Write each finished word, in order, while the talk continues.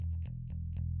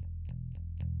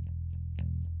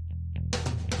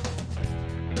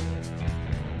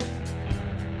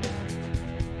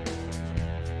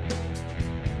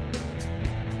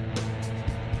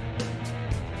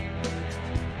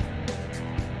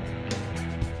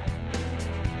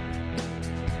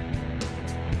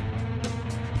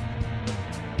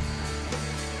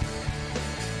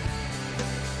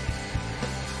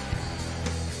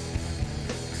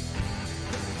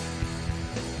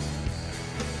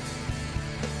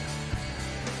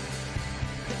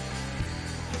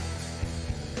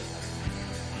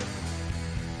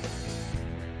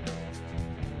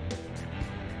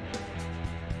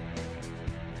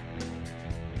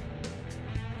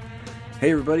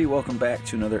Hey everybody, welcome back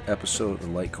to another episode of the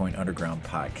Litecoin Underground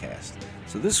podcast.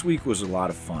 So this week was a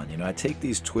lot of fun. I take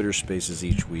these Twitter spaces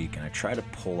each week and I try to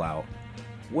pull out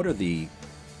what are the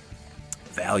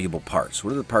valuable parts,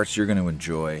 what are the parts you're going to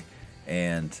enjoy,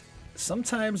 and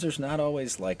sometimes there's not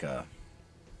always like a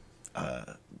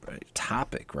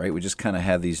topic, right? We just kind of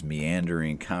have these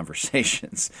meandering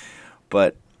conversations,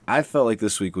 but I felt like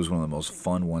this week was one of the most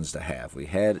fun ones to have. We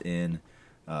had in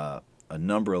a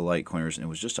number of Litecoiners, and it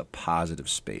was just a positive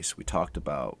space. We talked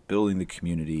about building the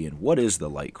community and what is the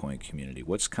Litecoin community,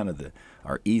 what's kind of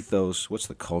our ethos, what's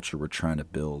the culture we're trying to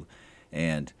build,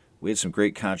 and we had some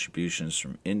great contributions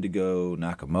from Indigo,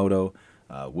 Nakamoto,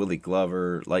 Willie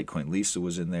Glover, Litecoin Lisa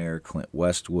was in there, Clint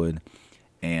Westwood,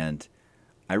 and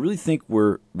I really think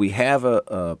we have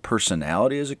a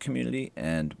personality as a community,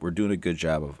 and we're doing a good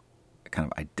job of kind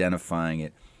of identifying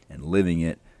it and living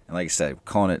it. And like I said,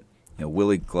 calling it,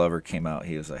 Willie Glover came out.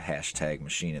 He was a hashtag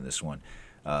machine in this one.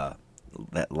 That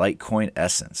Litecoin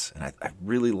essence, and I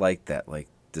really like that. Like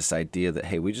this idea that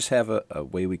hey, we just have a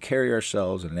way we carry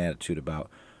ourselves and an attitude about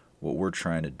what we're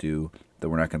trying to do that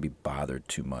we're not going to be bothered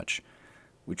too much.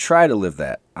 We try to live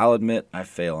that. I'll admit I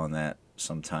fail on that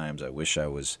sometimes. I wish I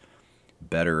was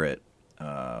better at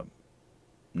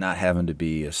not having to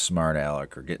be a smart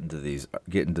aleck or get into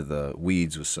the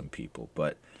weeds with some people,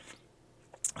 but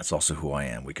that's also who I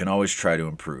am. We can always try to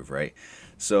improve, right?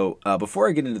 So before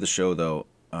I get into the show, though,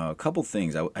 a couple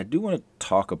things. I do want to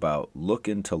talk about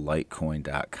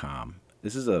lookintolitecoin.com.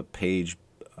 This is a page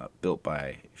built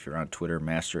by, if you're on Twitter,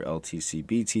 Master LTC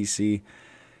BTC.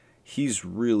 He's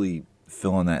really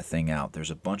filling that thing out. There's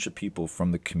a bunch of people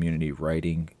from the community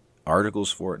writing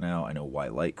articles for it now. I know Why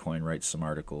Litecoin writes some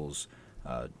articles.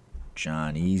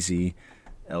 John Easy,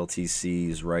 LTC,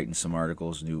 is writing some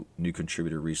articles. New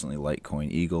contributor recently, Litecoin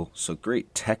Eagle. So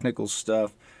great technical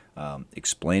stuff,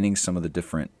 explaining some of the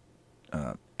different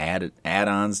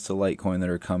add-ons to Litecoin that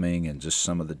are coming and just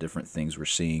some of the different things we're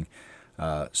seeing.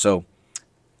 So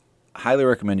highly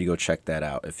recommend you go check that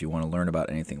out if you want to learn about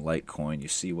anything Litecoin. You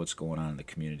see what's going on in the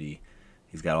community.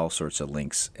 He's got all sorts of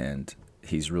links, and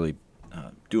he's really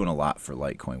doing a lot for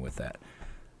Litecoin with that.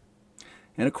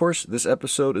 And of course, this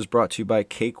episode is brought to you by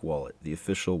Cake Wallet, the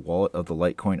official wallet of the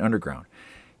Litecoin Underground.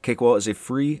 Cake Wallet is a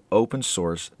free,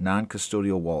 open-source,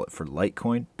 non-custodial wallet for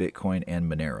Litecoin, Bitcoin,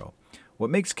 and Monero. What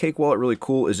makes Cake Wallet really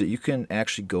cool is that you can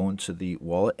actually go into the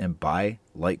wallet and buy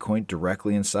Litecoin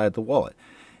directly inside the wallet.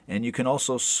 And you can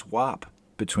also swap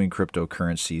between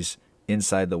cryptocurrencies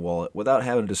inside the wallet without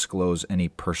having to disclose any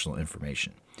personal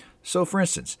information. So, for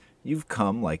instance, you've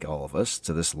come, like all of us,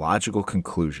 to this logical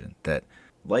conclusion that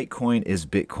Litecoin is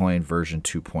Bitcoin version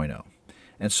 2.0.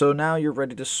 And so now you're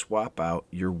ready to swap out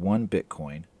your one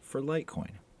Bitcoin for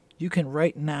Litecoin. You can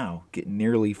right now get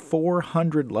nearly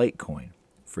 400 Litecoin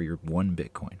for your one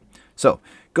Bitcoin. So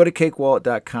go to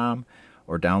cakewallet.com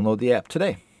or download the app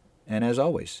today. And as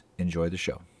always, enjoy the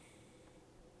show.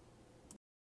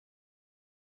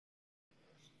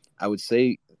 I would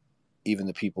say even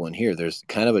the people in here, there's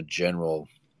kind of a general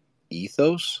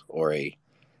ethos or a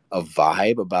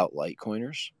vibe about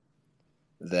Litecoiners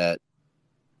that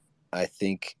I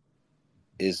think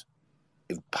is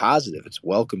positive. It's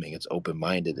welcoming. It's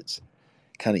open-minded. It's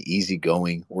kind of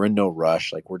easygoing. We're in no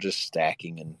rush. Like we're just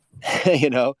stacking and,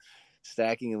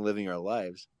 stacking and living our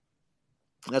lives.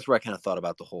 And that's where I kind of thought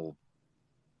about the whole,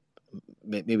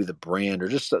 maybe the brand or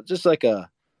just like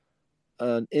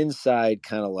an inside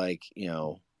kind of like,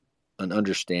 an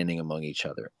understanding among each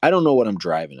other. I don't know what I'm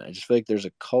driving at. I just feel like there's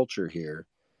a culture here.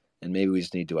 And maybe we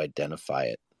just need to identify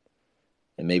it.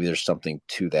 And maybe there's something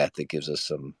to that gives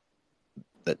us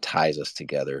that ties us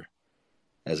together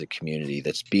as a community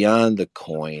that's beyond the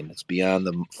coin. It's beyond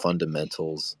the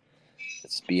fundamentals.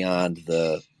 It's beyond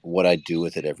what I do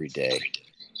with it every day.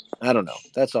 I don't know.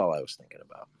 That's all I was thinking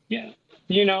about. Yeah.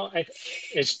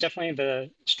 It's definitely the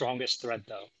strongest thread,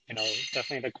 though.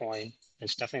 Definitely the coin.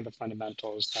 It's definitely the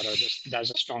fundamentals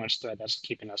that's the strongest thread that's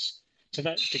keeping us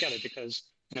together because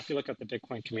if you look at the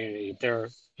Bitcoin community, they're,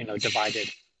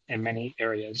 divided in many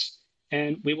areas,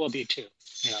 and we will be too.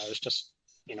 It's just,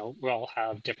 we all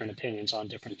have different opinions on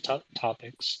different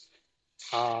topics.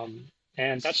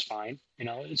 And that's fine.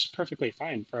 It's perfectly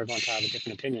fine for everyone to have a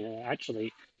different opinion. And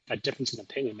actually, that difference in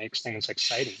opinion makes things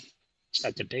exciting. It's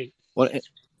that debate. Well,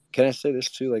 can I say this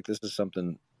too? Like, this is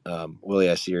something, Willie,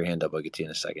 I see your hand up. I'll get to you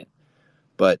in a second.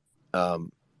 But,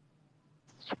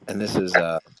 and this is,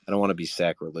 I don't want to be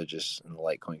sacrilegious in the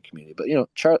Litecoin community, but,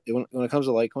 when it comes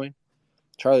to Litecoin,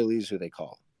 Charlie Lee's who they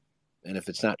call. And if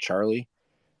it's not Charlie,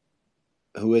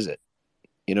 who is it?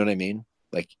 You know what I mean?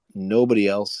 Like, nobody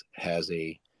else has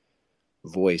a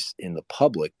voice in the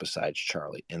public besides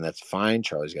Charlie. And that's fine.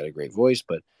 Charlie's got a great voice,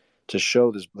 but to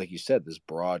show this, like you said, this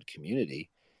broad community,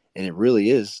 and it really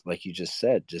is, like you just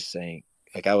said, just saying,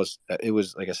 like it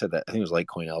was, like I said, that I think it was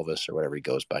Litecoin Elvis or whatever he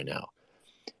goes by now.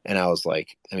 And I was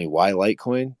like, I mean, why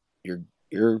Litecoin?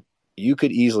 You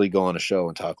could easily go on a show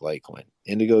and talk Litecoin.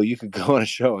 Indigo, you could go on a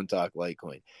show and talk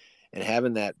Litecoin. And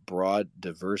having that broad,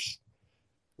 diverse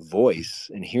voice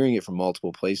and hearing it from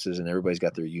multiple places and everybody's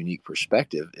got their unique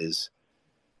perspective is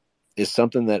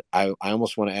something that I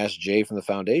almost want to ask Jay from the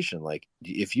foundation. Like,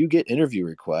 if you get interview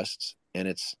requests and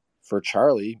it's for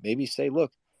Charlie, maybe say,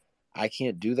 look, I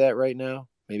can't do that right now.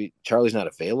 Maybe Charlie's not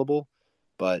available,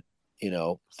 but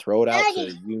throw it out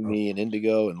to you, me, and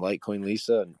Indigo and Litecoin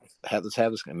Lisa, and let's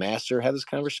have this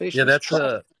conversation. Yeah,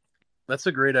 that's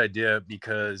a great idea,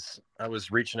 because I was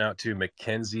reaching out to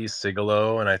Mackenzie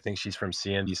Sigalo, and I think she's from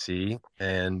CNBC,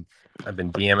 and I've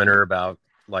been DMing her about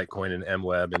Litecoin and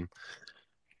MWeb, and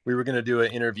we were going to do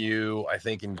an interview, I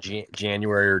think in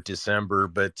January or December,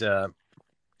 but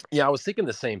yeah, I was thinking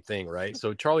the same thing, right?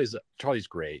 So Charlie's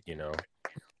great,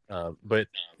 but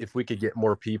if we could get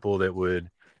more people that would,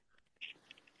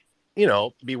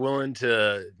 be willing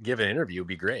to give an interview, would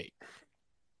be great.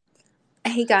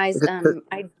 Hey guys,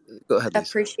 I Go ahead, Lisa.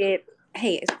 appreciate.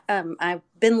 Hey, I've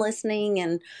been listening,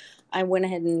 and I went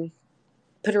ahead and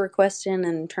put a request in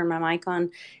and turned my mic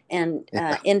on. And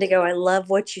Indigo, I love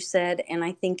what you said, and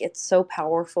I think it's so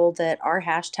powerful that our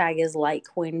hashtag is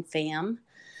Litecoin Fam,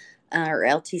 or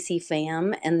LTC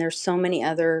Fam, and there's so many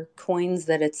other coins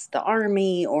that it's the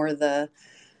army or the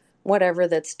whatever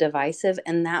that's divisive.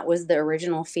 And that was the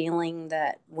original feeling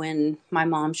that when my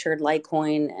mom shared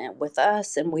Litecoin with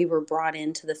us and we were brought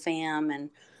into the fam, and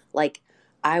like,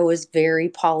 I was very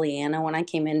Pollyanna when I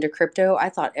came into crypto. I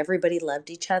thought everybody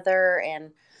loved each other.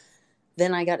 And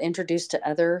then I got introduced to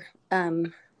other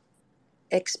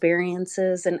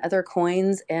experiences and other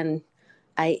coins. And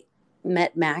I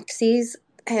met Maxis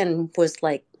and was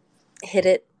like, hit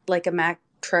it like a Mack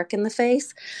truck in the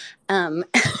face.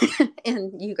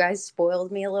 And you guys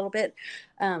spoiled me a little bit.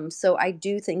 So I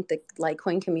do think the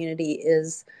Litecoin community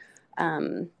is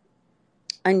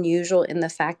unusual in the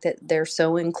fact that they're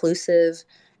so inclusive,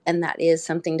 and that is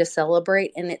something to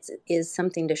celebrate, and it is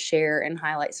something to share and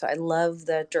highlight. So I love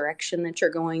the direction that you're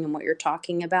going and what you're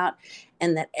talking about,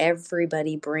 and that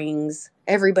everybody's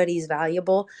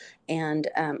valuable. And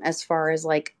as far as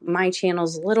like my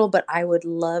channel's little, but I would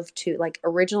love to, like,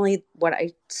 originally what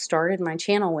I started my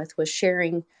channel with was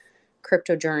sharing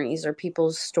crypto journeys or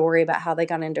people's story about how they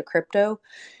got into crypto.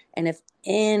 And if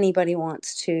anybody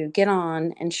wants to get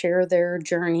on and share their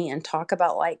journey and talk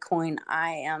about Litecoin,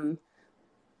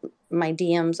 my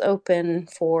DM's open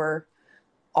for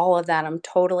all of that. I'm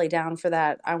totally down for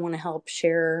that. I want to help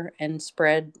share and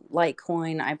spread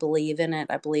Litecoin. I believe in it.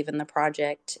 I believe in the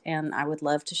project, and I would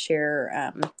love to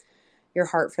share your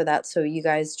heart for that. So you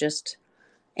guys, just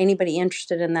anybody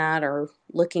interested in that or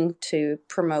looking to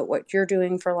promote what you're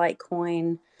doing for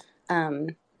Litecoin,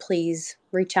 please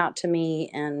reach out to me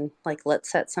and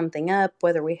let's set something up,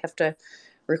 whether we have to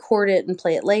record it and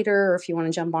play it later, or if you want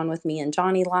to jump on with me and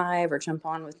Johnny live, or jump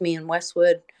on with me and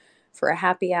Westwood for a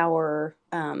happy hour.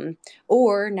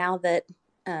 Or now that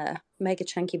Mega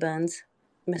Chunky Buns,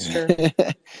 Mr.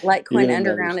 Litecoin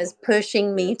Underground, is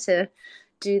pushing me to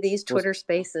do these Twitter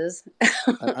spaces.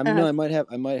 I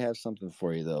might have something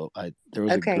for you though. There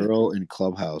was a girl in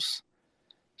Clubhouse.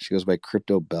 She goes by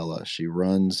Crypto Bella. She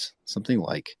runs something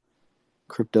like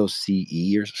Crypto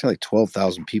CE or something, like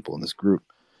 12,000 people in this group.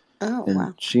 Oh, and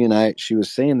wow. She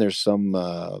was saying there's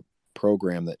some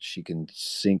program that she can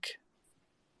sync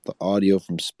the audio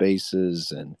from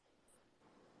spaces and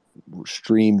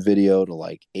stream video to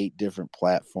like 8 different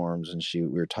platforms. And we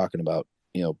were talking about,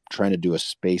 trying to do a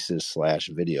spaces /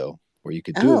 video where you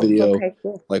could do a video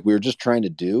cool. Like we were just trying to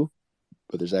do,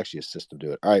 but there's actually a system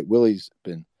to it. All right. Willie's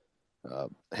been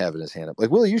having his hand up. Like,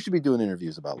 Willie, you should be doing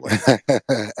interviews about life.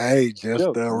 Hey, just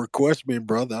request me,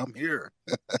 brother. I'm here.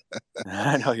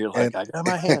 I know you're like, I got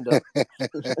my hand up.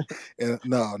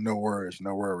 No worries.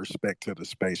 No worries. Respect to the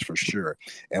space for sure.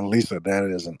 And Lisa, that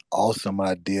is an awesome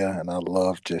idea. And I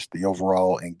love just the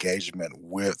overall engagement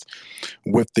with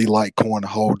the Litecoin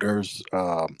holders.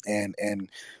 And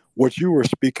what you were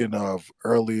speaking of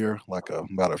earlier, like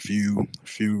about a few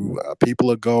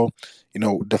people ago,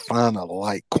 define a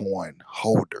Litecoin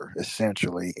holder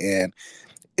essentially, and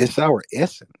it's our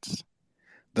essence,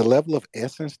 the level of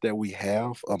essence that we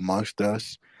have amongst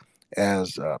us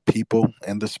as people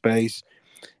in the space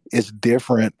is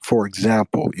different. For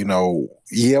example,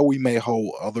 we may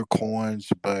hold other coins,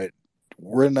 but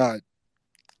we're not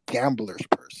gamblers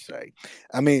per se.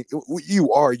 I mean,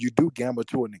 you do gamble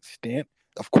to an extent,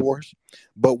 of course,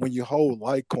 but when you hold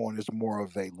Litecoin, it's more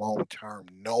of a long term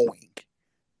knowing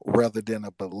rather than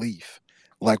a belief.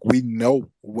 Like we know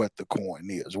what the coin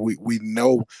is. We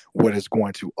know what it's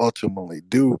going to ultimately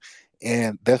do.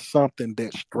 And that's something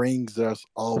that strings us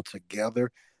all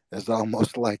together. It's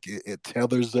almost like it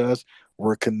tethers us.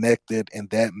 We're connected in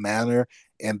that manner.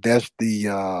 And that's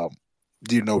the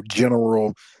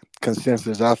general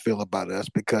consensus I feel about us.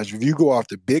 Because if you go off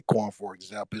the Bitcoin, for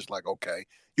example, it's like, okay,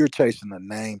 you're chasing a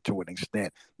name to an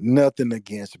extent. Nothing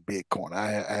against Bitcoin.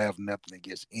 I have nothing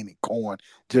against any coin,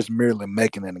 just merely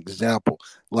making an example.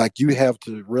 Like you have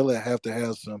to really have to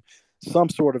have some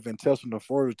sort of intestinal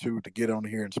fortitude to get on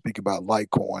here and speak about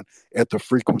Litecoin at the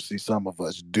frequency some of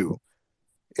us do.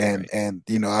 And Right.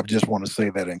 and I just want to say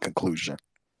that in conclusion.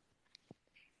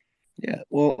 Yeah,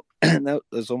 well, that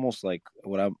was almost like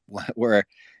where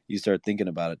you start thinking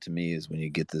about it to me is when you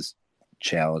get this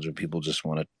challenge when people just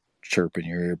want to chirp in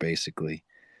your ear, basically,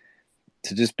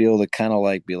 to just be able to kind of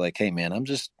like be like, hey man, I'm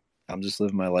just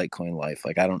living my Litecoin life.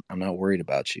 Like I'm not worried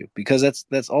about you, because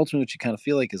that's ultimately what you kind of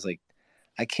feel like is like,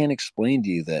 I can't explain to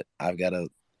you that I've got a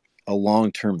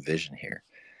long-term vision here,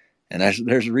 and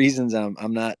there's reasons I'm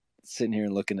not sitting here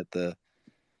and looking at the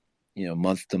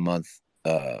month to month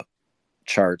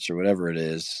charts or whatever it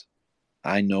is.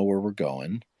 I know where we're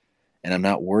going, and I'm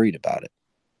not worried about it.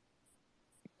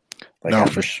 Like, No,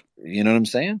 for sure. You know what I'm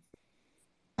saying?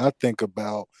 I think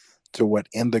about to what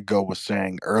Indigo was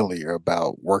saying earlier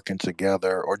about working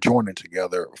together or joining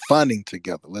together, funding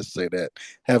together. Let's say that,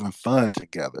 having fun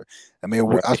together. I mean,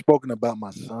 Right. I've spoken about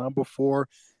my son before,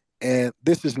 and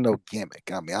this is no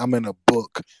gimmick. I mean, I'm in a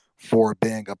book for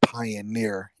being a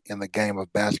pioneer in the game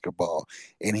of basketball,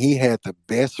 and he had the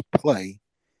best play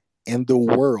in the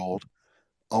world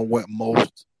on what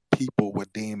most people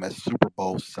would deem as Super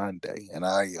Bowl Sunday, and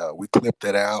we clipped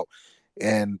it out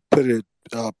and put it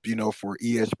up, for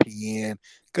ESPN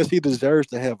because he deserves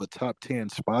to have a top 10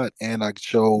 spot. And I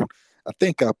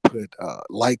think I put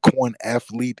Litecoin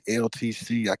Athlete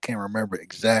LTC. I can't remember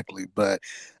exactly, but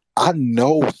I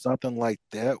know something like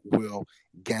that will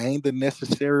gain the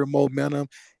necessary momentum.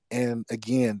 And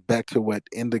again, back to what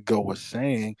Indigo was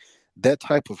saying, that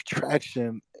type of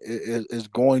traction is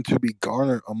going to be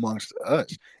garnered amongst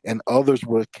us, and others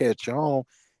will catch on.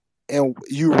 And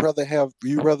you rather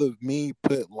me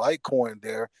put Litecoin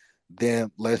there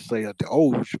than, let's say, a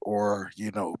Doge or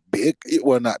not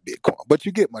Bitcoin, but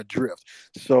you get my drift.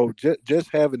 So just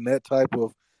having that type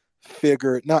of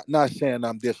figure, not saying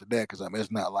I'm this or that, because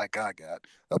it's not like I got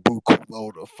a buku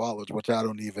load of followers, which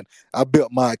I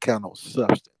built my account on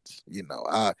substance.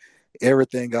 I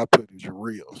everything I put is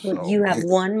real. Well, So you have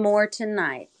one more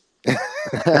tonight.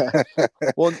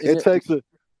 Well, it takes a.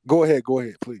 Go ahead,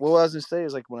 please. Well, what I was gonna say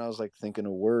is, like, when I was like thinking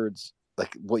of words,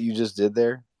 like what you just did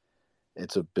there,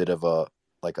 it's a bit of a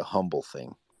humble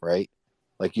thing, right?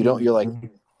 Like you're like,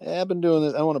 I've been doing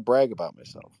this. I don't want to brag about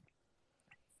myself,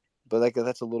 but like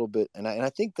that's a little bit, and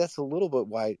I think that's a little bit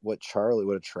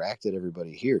what attracted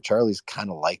everybody here. Charlie's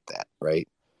kind of like that, right?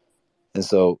 And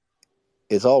so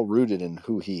it's all rooted in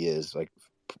who he is, like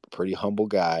pretty humble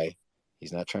guy.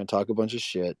 He's not trying to talk a bunch of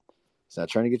shit. He's not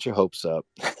trying to get your hopes up.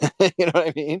 You know what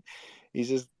I mean? He's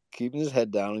just keeping his head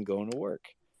down and going to work.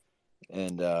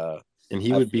 And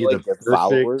he would be the perfect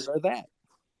followers are that.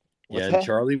 What's that?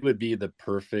 Charlie would be the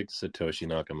perfect Satoshi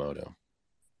Nakamoto.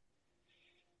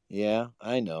 Yeah,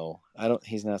 I know.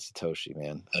 He's not Satoshi,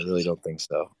 man. I really don't think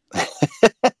so.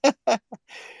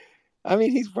 I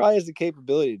mean, he probably has the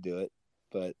capability to do it,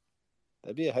 but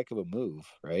that'd be a heck of a move,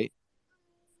 right?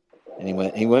 And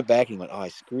he went back and he went, oh, I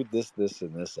screwed this,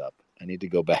 and this up. I need to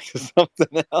go back to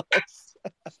something else.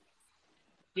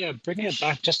 Yeah, bringing it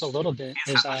back just a little bit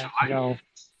is that,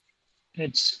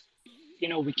 it's,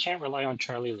 we can't rely on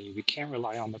Charlie Lee. We can't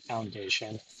rely on the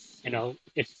foundation.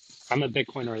 If I'm a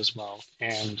Bitcoiner as well,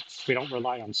 and we don't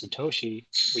rely on Satoshi,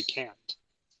 we can't.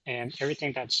 And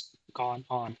everything that's gone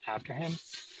on after him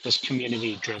was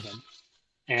community driven.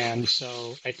 And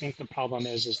so I think the problem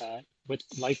is that with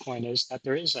Litecoin is that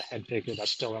there is a head figure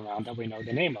that's still around that we know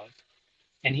the name of.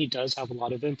 And he does have a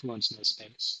lot of influence in this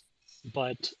space.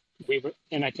 But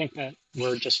and I think that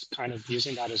we're just kind of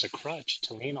using that as a crutch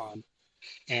to lean on.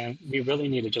 And we really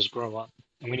need to just grow up.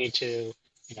 And we need to,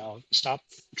 stop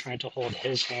trying to hold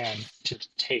his hand to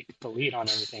take the lead on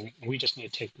everything. And we just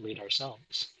need to take the lead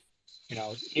ourselves.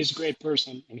 He's a great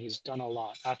person and he's done a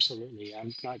lot. Absolutely.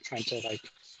 I'm not trying to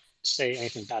say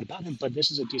anything bad about him, but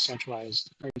this is a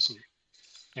decentralized currency.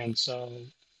 And so,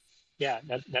 yeah,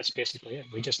 that's basically it.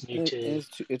 We just need to it's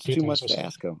do too things much to ourselves.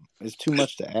 ask him. It's too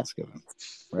much to ask of him,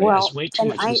 right? Well, It's way too and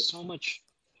much. He's so much.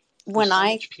 when there's so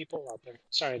I much people out there.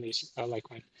 Sorry, Lisa,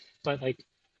 Litecoin, but like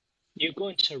you go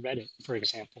into Reddit, for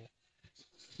example,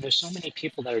 there's so many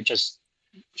people that are just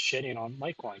shitting on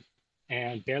Litecoin,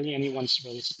 and barely anyone's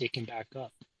really speaking back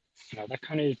up. That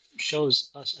kind of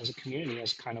shows us as a community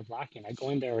as kind of lacking. I go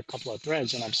in there a couple of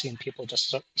threads, and I'm seeing people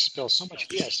just spill so much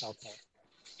BS out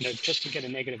there, just to get a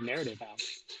negative narrative out.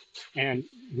 And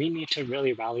we need to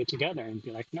really rally together and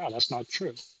be like, no, that's not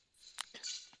true.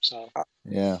 So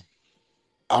Yeah.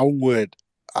 I would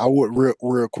I would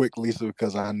real quick, Lisa,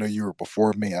 because I know you were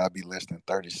before me. I'll be less than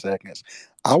 30 seconds.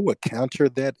 I would counter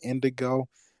that, Indigo,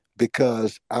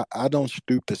 because I don't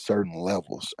stoop to certain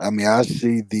levels. I mean,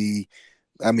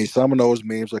 some of those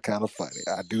memes are kind of funny.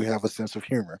 I do have a sense of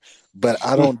humor, but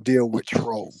I don't deal with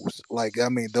trolls. Like, I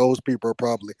mean, those people are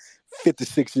probably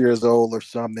 56 years old or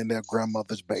something in their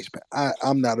grandmother's basement.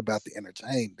 I'm not about to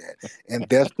entertain that. And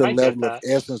that's the I get level of that.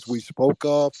 essence we spoke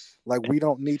of. Like, we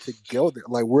don't need to go there.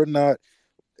 Like, we're not,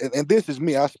 and this is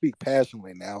me. I speak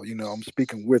passionately now. I'm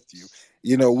speaking with you.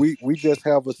 We just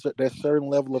have that certain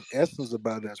level of essence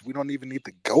about us. We don't even need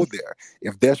to go there.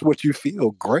 If that's what you feel,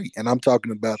 great. And I'm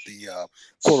talking about the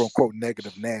quote unquote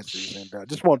negative Nancy's. And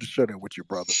just wanted to share that with you,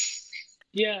 brother.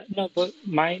 Yeah, no, but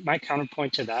my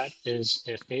counterpoint to that is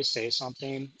if they say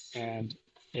something and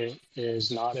it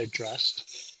is not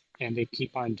addressed and they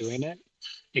keep on doing it,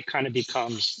 it kind of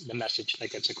becomes the message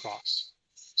that gets across.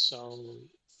 So,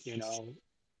 you know,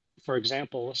 for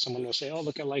example, someone will say, "Oh,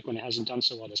 look at Litecoin, it hasn't done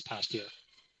so well this past year."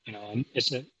 And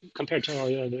compared to all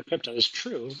the other crypto, it's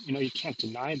true. You can't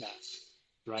deny that,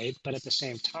 right? But at the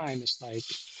same time, it's like,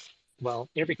 well,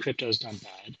 every crypto has done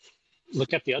bad.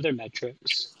 Look at the other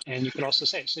metrics, and you could also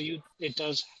say, so it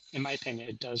does, in my opinion,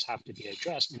 it does have to be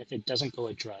addressed. And if it doesn't go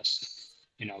addressed,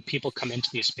 people come into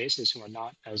these spaces who are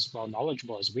not as well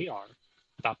knowledgeable as we are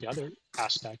about the other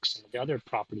aspects and the other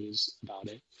properties about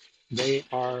it. They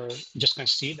are just going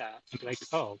to see that and be like,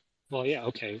 oh, well, yeah,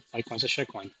 okay, Litecoin's a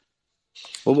shitcoin.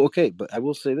 Well, okay, but I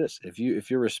will say this: if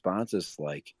your response is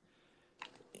like,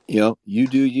 you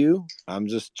do you, I'm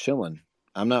just chilling.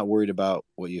 I'm not worried about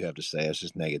what you have to say. It's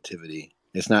just negativity.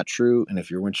 It's not true. And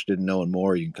if you're interested in knowing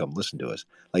more, you can come listen to us.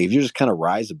 Like if you just kind of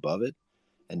rise above it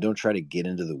and don't try to get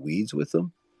into the weeds with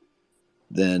them,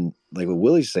 then like what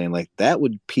Willie's saying, like that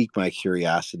would pique my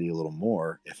curiosity a little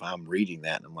more if I'm reading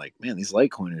that and I'm like, man, these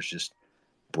Litecoiners just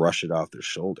brush it off their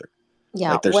shoulder.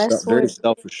 yeah, Like they're very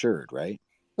self-assured, right?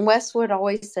 Westwood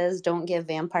always says don't give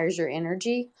vampires your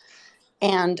energy.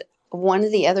 And one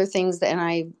of the other things that, and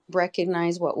I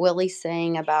recognize what Willie's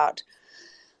saying about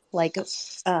like,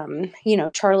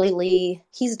 Charlie Lee,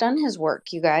 he's done his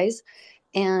work, you guys,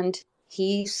 and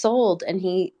he sold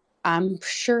and I'm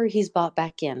sure he's bought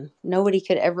back in. Nobody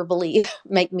could ever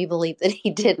make me believe that he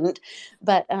didn't.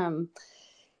 But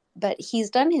he's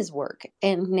done his work.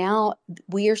 And now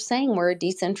we are saying we're a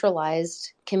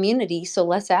decentralized community. So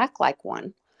let's act like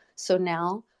one. So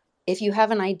now, if you have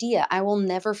an idea, I will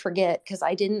never forget because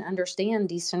I didn't understand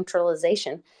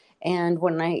decentralization. And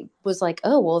when I was like,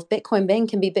 oh, well, if Bitcoin Ben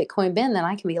can be Bitcoin Ben, then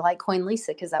I can be Litecoin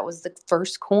Lisa, because that was the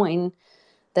first coin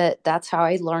that's how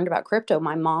I learned about crypto.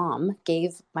 My mom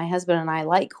gave my husband and I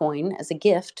Litecoin as a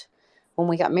gift when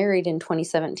we got married in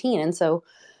 2017. And so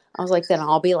I was like, then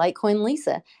I'll be Litecoin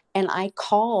Lisa. And I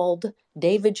called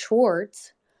David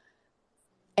Schwartz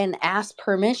and asked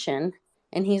permission.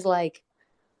 And he's like,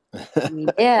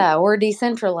 yeah, we're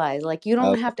decentralized. Like, you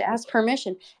don't have to ask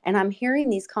permission. And I'm hearing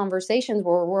these conversations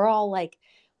where we're all like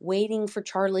waiting for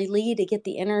Charlie Lee to get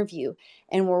the interview,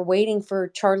 and we're waiting for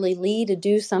Charlie Lee to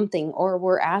do something, or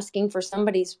we're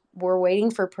waiting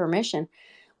for permission.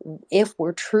 If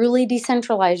we're truly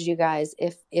decentralized, you guys,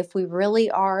 if we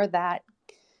really are that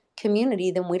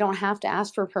community, then we don't have to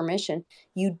ask for permission.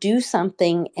 You do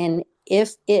something, and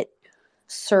if it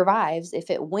survives,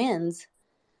 if it wins,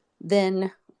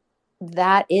 then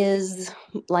that is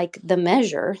like the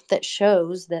measure that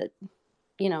shows that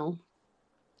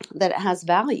that it has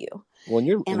value. Well,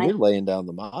 you're And you're laying down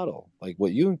the model, like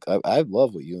what I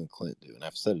love what you and Clint do, and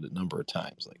I've said it a number of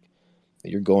times. Like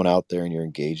you're going out there and you're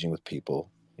engaging with people,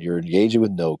 you're engaging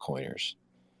with no coiners,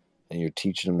 and you're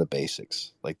teaching them the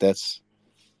basics. Like that's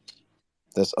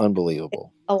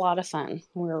unbelievable. a lot of fun.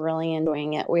 We're really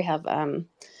enjoying it. We have our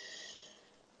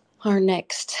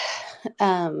next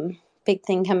big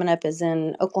thing coming up is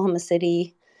in Oklahoma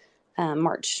City,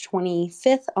 March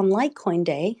 25th on Litecoin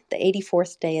Day, the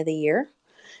 84th day of the year.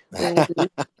 We will be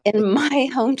in my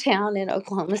hometown in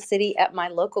Oklahoma City at my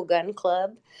local gun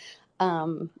club.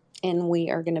 And we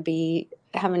are going to be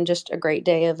having just a great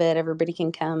day of it. Everybody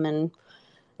can come, and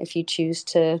if you choose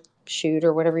to shoot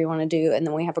or whatever you want to do. And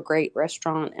then we have a great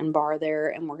restaurant and bar there,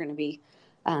 and we're going to be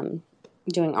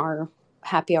doing our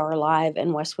Happy Hour Live,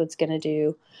 and Westwood's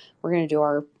we're going to do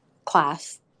our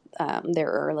class there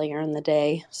earlier in the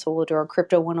day. So we'll do our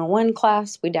Crypto 101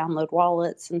 class. We download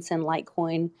wallets and send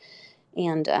Litecoin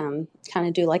and kind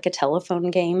of do like a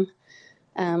telephone game.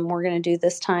 We're going to do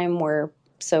this time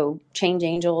so Change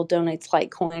Angel donates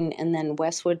Litecoin and then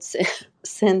Westwood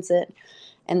sends it,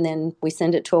 and then we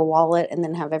send it to a wallet and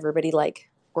then have everybody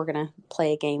we're going to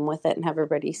play a game with it and have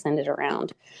everybody send it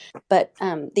around. But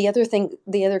the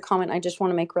other comment I just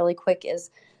want to make really quick is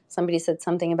somebody said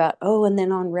something about, and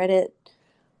then on Reddit,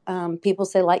 people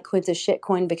say Litecoin's a shit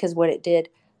coin because what it did.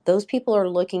 Those people are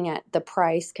looking at the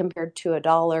price compared to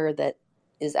 $1 that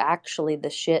is actually the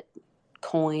shit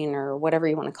coin or whatever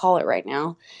you want to call it right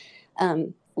now.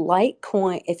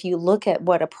 Litecoin, if you look at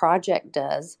what a project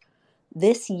does,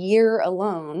 this year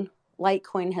alone,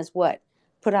 Litecoin has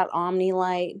put out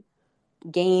OmniLite,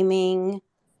 gaming,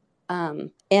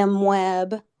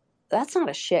 MWeb. That's not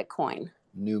a shit coin.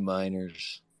 New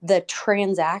miners. The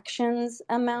transactions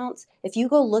amounts, if you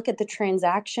go look at the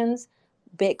transactions,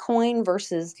 Bitcoin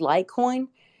versus Litecoin,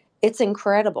 it's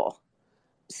incredible.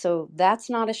 So that's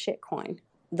not a shit coin.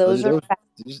 Those are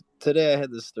today I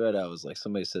had this thread. I was like,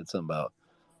 somebody said something about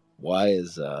why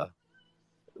is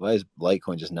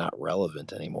Litecoin just not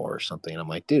relevant anymore or something? And I'm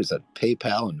like, dude, it's at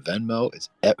PayPal and Venmo.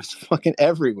 It's fucking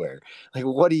everywhere. Like,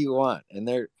 what do you want? And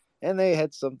they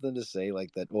had something to say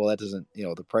like that. Well, that doesn't,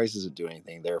 the price doesn't do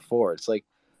anything. Therefore, it's like,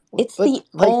 it's the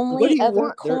only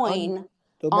other coin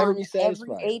they'll never be every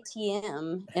satisfied.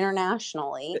 ATM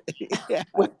internationally Yeah.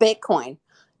 with Bitcoin.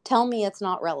 Tell me it's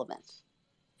not relevant.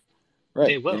 Right.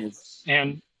 They will.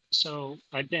 And so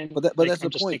I've been, but that's I'm the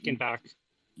just point. thinking back.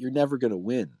 You're never going to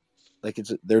win. Like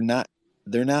they're not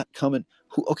coming.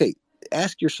 Okay,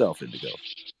 ask yourself, Indigo,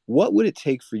 what would it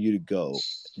take for you to go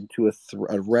into a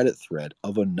Reddit thread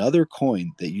of another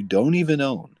coin that you don't even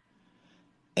own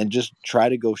and just try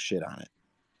to go shit on it?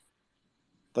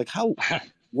 Like, how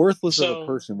worthless of a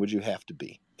person would you have to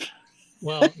be?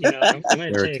 Well, I'm going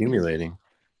to They're accumulating.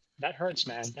 That hurts,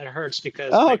 man. That hurts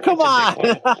because come on.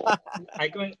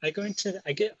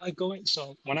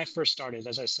 So when I first started,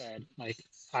 as I said,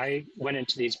 I went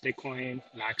into these Bitcoin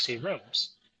maxi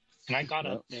rooms, and I got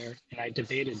up there and I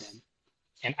debated them,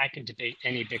 and I could debate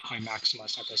any Bitcoin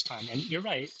maximalist at this time. And you're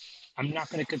right, I'm not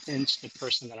going to convince the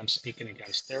person that I'm speaking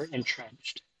against. They're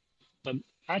entrenched. But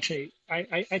actually,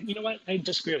 you know what? I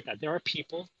disagree with that. There are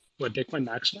people who are Bitcoin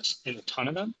maximalists, and a ton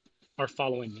of them are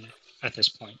following me at this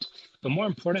point. But more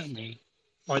importantly,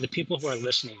 are the people who are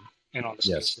listening in on the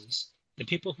spaces. The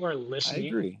people who are listening, I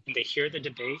agree. And they hear the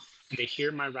debate, and they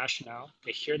hear my rationale,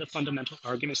 they hear the fundamental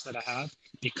arguments that I have.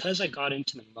 Because I got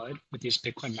into the mud with these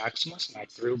Bitcoin maximalists and I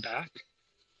threw back,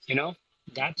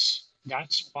 that's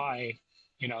why,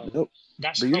 Nope.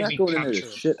 that's but you're how not we going in there capture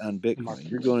to shit on Bitcoin.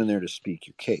 You're going in there to speak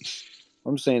your case.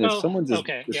 I'm saying if someone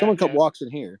walks in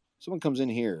here, someone comes in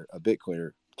here, a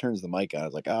Bitcoiner, turns the mic on,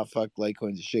 it's like, fuck,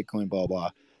 Litecoin's a shit coin, blah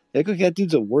blah. Like, okay, that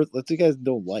dude's let the guys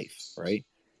know life, right?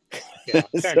 Yeah,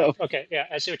 fair enough. Okay, yeah,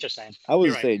 I see what you're saying. I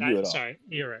wasn't saying you at all. Sorry,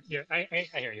 you're right. I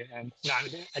hear you, and no,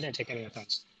 I didn't take any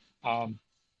offense. I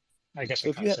guess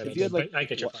I kind of said it, but I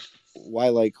get your point. Why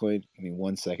Litecoin? I mean,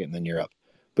 1 second, and then you're up.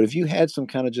 But if you had some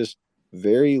kind of just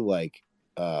very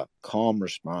calm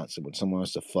response when someone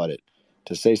wants to FUD it,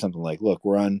 to say something like, "Look,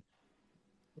 we're on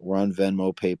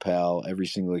Venmo, PayPal, every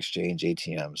single exchange,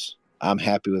 ATMs. I'm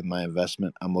happy with my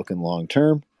investment. I'm looking long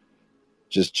term,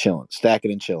 just chilling,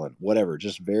 stacking and chilling, whatever.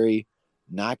 Just very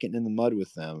not getting in the mud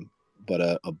with them, but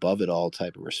a above it all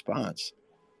type of response.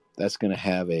 That's going to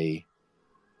have I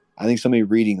think somebody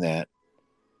reading that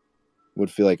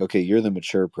would feel like, okay, you're the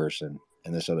mature person,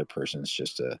 and this other person is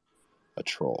just a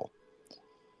troll.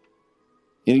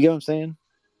 You get what I'm saying?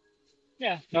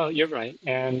 Yeah, no, you're right.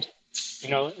 And,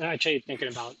 actually thinking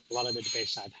about a lot of the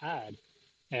debates I've had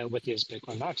with these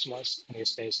Bitcoin maximalists in these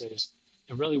spaces,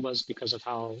 it really was because of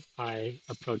how I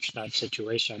approached that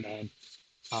situation. And,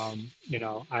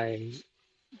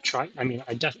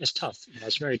 it's tough.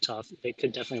 It's very tough. They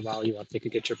could definitely rile you up. They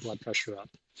could get your blood pressure up.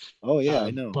 Oh, yeah,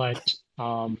 I know. But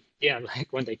yeah,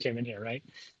 like when they came in here, right?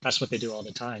 That's what they do all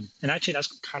the time. And actually,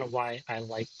 that's kind of why I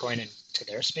like going into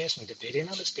their space and debating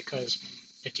on this, because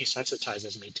it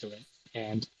desensitizes me to it.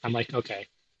 And I'm like, okay,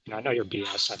 I know you're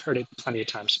BS. I've heard it plenty of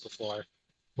times before.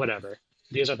 Whatever.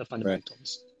 These are the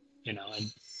fundamentals, and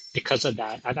because of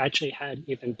that, I've actually had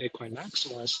even Bitcoin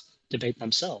maximalists debate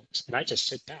themselves, and I just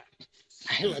sit back.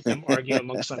 I let them argue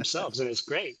amongst themselves, and it's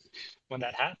great when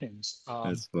that happens.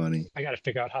 That's funny. I got to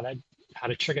figure out how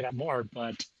to trigger that more,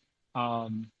 but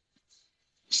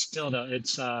still though,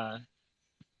 it's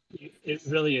it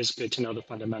really is good to know the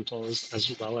fundamentals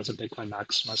as well as a Bitcoin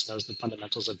maximus knows the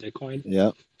fundamentals of Bitcoin,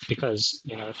 Yeah. because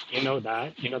if you know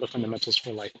that, you know the fundamentals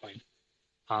for Litecoin.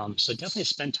 So definitely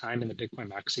spend time in the Bitcoin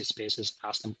maxi spaces,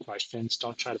 ask them questions.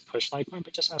 Don't try to push Litecoin,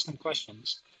 but just ask them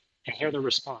questions and hear their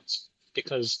response,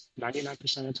 because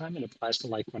 99% of the time it applies to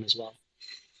Litecoin as well.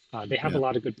 They have a Yeah.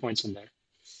 lot of good points in there,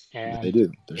 They and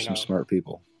do. There's some smart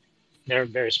people. they're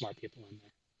very smart people in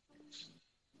there.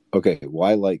 Okay.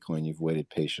 Why Litecoin? You've waited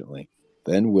patiently.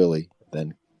 Then Willie,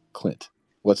 then Clint.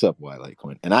 What's up, Why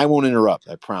Litecoin? And I won't interrupt.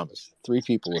 I promise. 3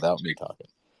 people without me talking.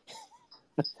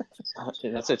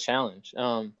 That's a challenge.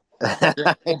 I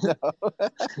know.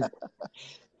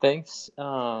 Thanks,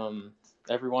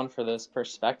 everyone, for those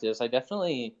perspectives. I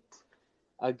definitely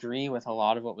agree with a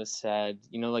lot of what was said.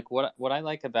 Like what I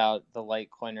like about the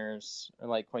Litecoiners or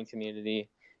Litecoin community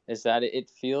is that it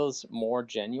feels more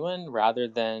genuine rather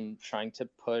than trying to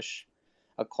push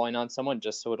a coin on someone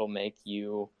just so it'll make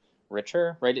you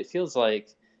richer, right? It feels like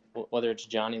whether it's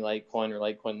Johnny Litecoin or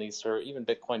Litecoin Lisa or even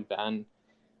Bitcoin Ben,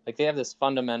 like they have this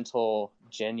fundamental,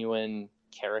 genuine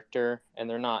character, and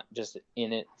they're not just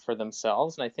in it for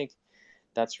themselves. And I think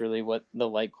that's really what the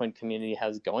Litecoin community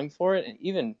has going for it. And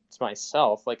even to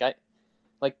myself, like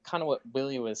kind of what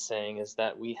Willie was saying is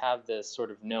that we have this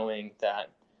sort of knowing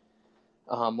that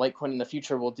Litecoin in the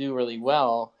future will do really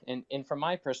well. And from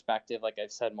my perspective, like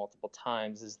I've said multiple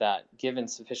times, is that given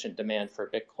sufficient demand for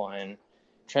Bitcoin,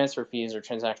 transfer fees or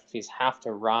transaction fees have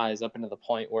to rise up into the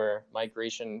point where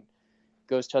migration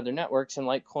goes to other networks. And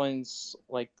Litecoin's,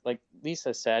 like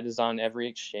Lisa said, is on every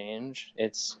exchange.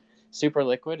 It's super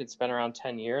liquid. It's been around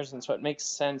 10 years. And so it makes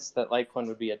sense that Litecoin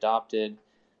would be adopted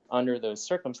under those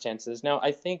circumstances. Now,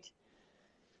 I think,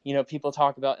 people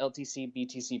talk about LTC,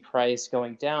 BTC price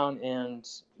going down, and,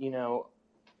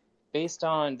 based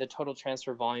on the total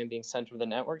transfer volume being sent over the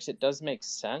networks, it does make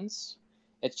sense.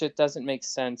 It just doesn't make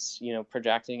sense,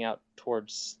 projecting out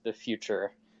towards the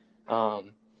future.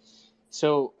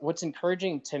 So what's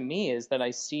encouraging to me is that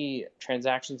I see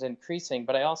transactions increasing,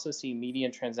 but I also see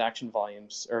median transaction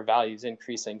volumes or values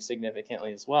increasing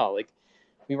significantly as well. Like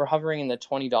we were hovering in the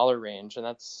 $20 range, and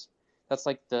that's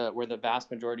like where the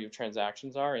vast majority of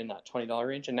transactions are, in that $20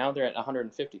 range, and now they're at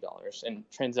 $150. And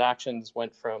transactions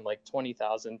went from like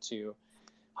 20,000 to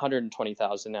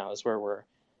 120,000 now is where we're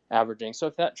averaging. So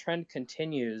if that trend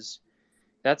continues,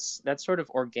 that's sort of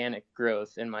organic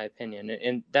growth, in my opinion,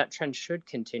 and that trend should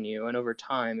continue, and over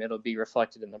time it'll be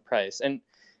reflected in the price. And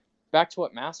back to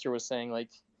what Master was saying, like,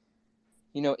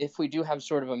 if we do have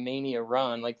sort of a mania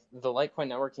run, like the Litecoin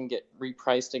network can get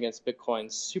repriced against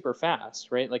Bitcoin super fast,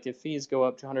 right? Like if fees go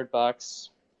up to $100,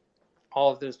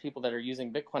 all of those people that are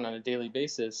using Bitcoin on a daily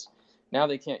basis, now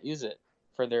they can't use it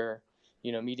for their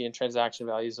median transaction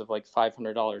values of like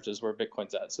 $500 is where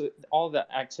Bitcoin's at. So all of that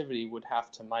activity would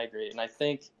have to migrate, and I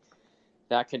think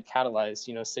that could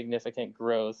catalyze significant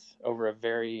growth over a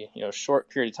very short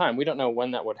period of time. We don't know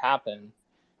when that would happen,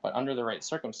 but under the right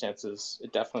circumstances,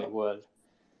 it definitely would.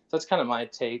 So that's kind of my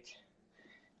take.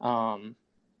 And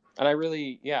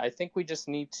I think we just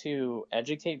need to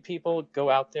educate people, go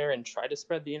out there and try to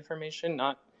spread the information,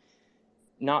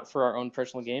 not for our own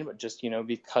personal gain, but just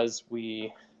because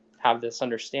we have this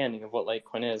understanding of what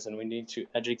Litecoin is, and we need to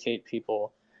educate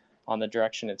people on the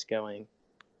direction it's going.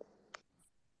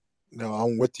 No,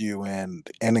 I'm with you, and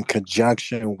in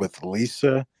conjunction with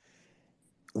Lisa,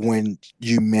 when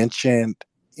you mentioned,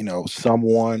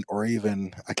 someone, or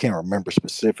even I can't remember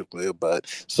specifically, but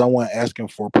someone asking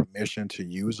for permission to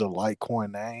use a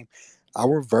Litecoin name, I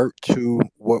revert to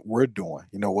what we're doing.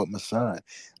 What my son.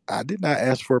 I did not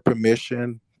ask for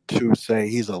permission to say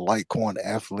he's a Litecoin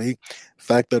athlete.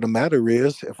 Fact of the matter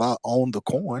is, if I own the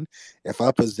coin, if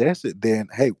I possess it, then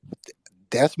hey,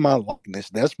 that's my likeness,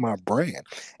 that's my brand,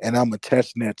 and I'm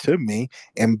attaching that to me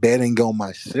and betting on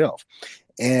myself.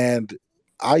 And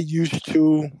I used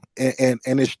to, and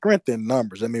it's strength in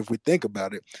numbers. I mean, if we think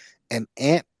about it, an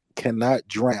ant cannot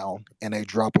drown in a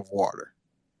drop of water.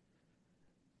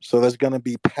 So there's going to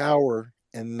be power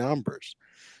in numbers.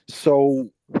 So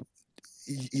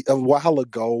a while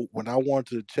ago, when I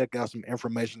wanted to check out some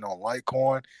information on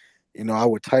Litecoin, I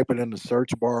would type it in the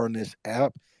search bar on this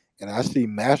app, and I see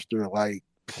Master like,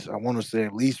 I want to say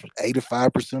at least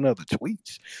 85% of the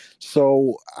tweets.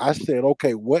 So I said,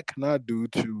 okay, what can I do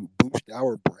to boost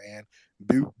our brand,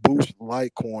 boost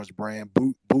Litecoin's brand,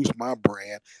 boost my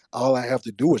brand. All I have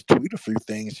to do is tweet a few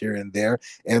things here and there,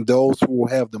 and those who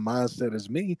have the mindset as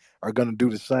me are going to do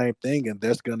the same thing, and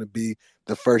that's going to be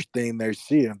the first thing they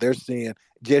see. And they're seeing,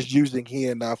 just using he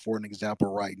and I for an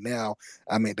example right now,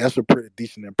 I mean, that's a pretty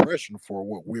decent impression for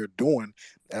what we're doing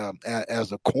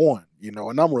as a coin,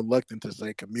 and I'm reluctant to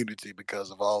say community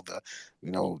because of all the,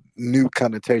 new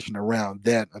connotation around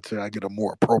that. Until I get a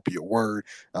more appropriate word,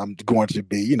 I'm going to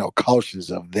be, cautious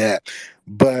of that.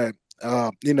 But,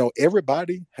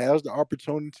 everybody has the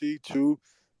opportunity to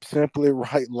simply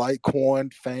write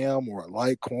Litecoin fam or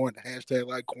Litecoin, hashtag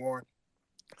Litecoin,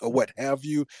 or what have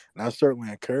you. And I certainly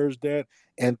encourage that.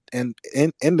 And in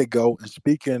Indigo, and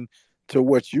speaking to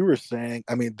what you were saying,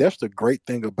 I mean, that's the great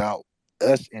thing about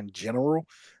us in general,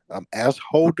 as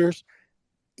holders.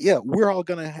 Yeah, we're all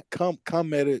gonna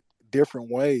come at it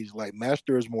different ways. Like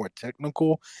Master is more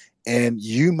technical, and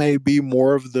you may be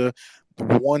more of the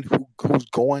one who's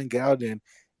going out and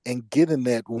getting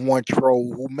that one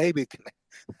troll who maybe can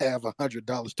have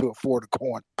 $100 to afford a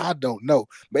coin. I don't know.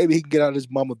 Maybe he can get out of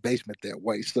his mama basement that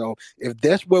way. So if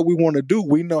that's what we want to do,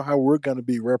 we know how we're going to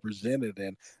be represented,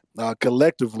 and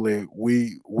collectively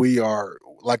we are,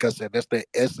 like I said, that's the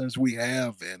essence we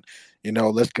have. And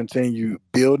let's continue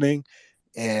building.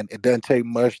 And it doesn't take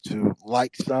much to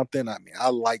like something. I mean, I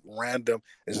like random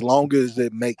as long as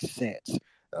it makes sense.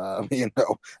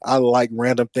 I like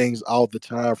random things all the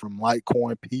time, from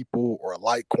Litecoin people or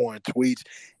Litecoin tweets.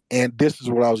 And this is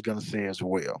what I was going to say as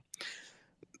well.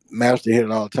 Master hit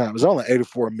it all the time. There's only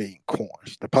 84 million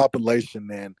coins. The population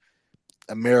in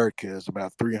America is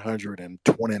about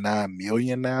 329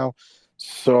 million now.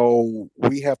 So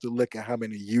we have to look at how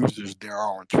many users there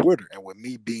are on Twitter. And with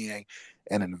me being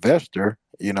an investor,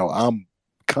 I'm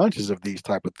conscious of these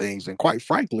type of things. And quite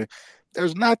frankly,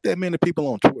 there's not that many people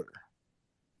on Twitter.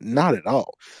 Not at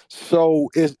all. So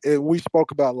we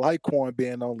spoke about Litecoin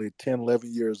being only 10,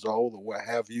 11 years old or what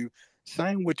have you.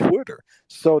 Same with Twitter.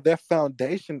 So that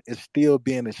foundation is still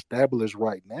being established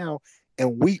right now.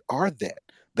 And we are that.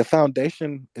 The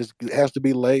foundation has to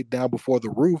be laid down before the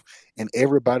roof, and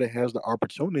everybody has the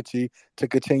opportunity to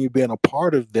continue being a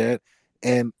part of that.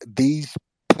 And these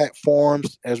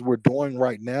platforms, as we're doing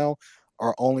right now,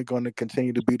 are only going to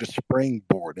continue to be the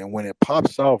springboard. And when it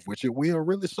pops off, which it will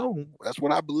really soon, that's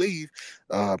what I believe,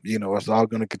 it's all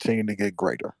going to continue to get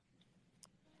greater.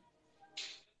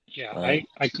 Yeah, Right.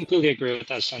 I completely agree with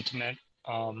that sentiment.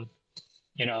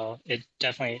 It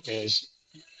definitely is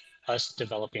us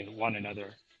developing one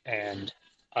another and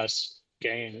us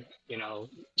getting,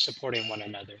 supporting one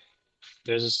another.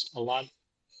 There's a lot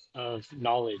of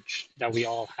knowledge that we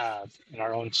all have in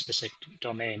our own specific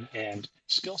domain and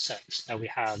skill sets that we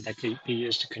have that could be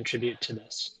used to contribute to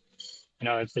this.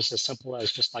 If it's as simple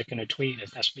as just liking a tweet,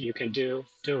 if that's what you can do,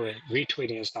 do it.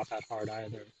 Retweeting is not that hard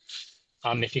either.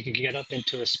 If you could get up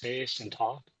into a space and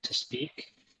talk, to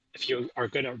speak, if you are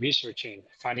good at researching,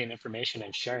 finding information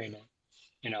and sharing it,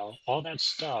 all that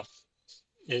stuff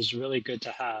is really good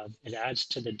to have. It adds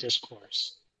to the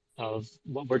discourse of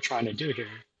what we're trying to do here.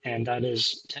 And that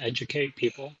is to educate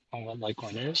people on what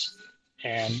Litecoin is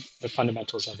and the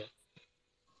fundamentals of it.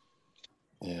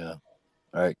 Yeah.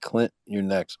 All right, Clint, you're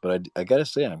next. But I got to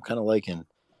say, I'm kind of liking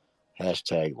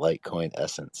hashtag Litecoin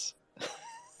essence.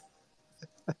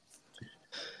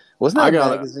 Wasn't that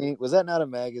a magazine? Was that not a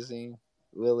magazine,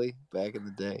 Willie, back in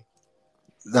the day?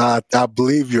 I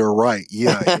believe you're right.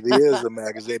 Yeah, it is a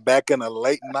magazine. Back in the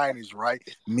late 90s, right?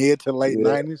 Mid to late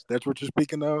 90s. That's what you're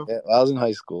speaking of? Yeah, I was in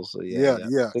high school, so yeah.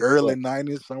 Early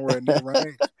 90s, somewhere in that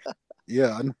range.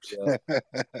 Yeah.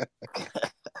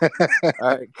 All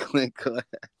right, Clint.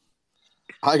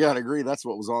 I gotta agree. That's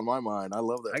what was on my mind. I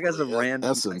love that. I got some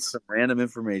random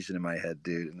information in my head,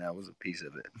 dude, and that was a piece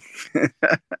of it.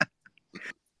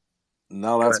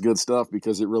 No, that's good stuff,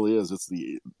 because it really is.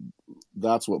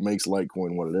 That's what makes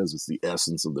Litecoin what it is. It's the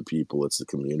essence of the people. It's the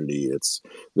community. It's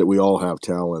that we all have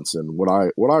talents. And what I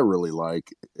really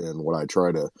like, and what I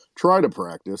try to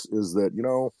practice, is that,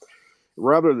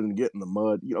 rather than get in the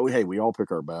mud, hey, we all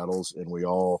pick our battles, and we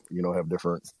all, have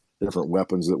different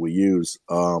weapons that we use.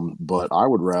 But I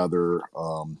would rather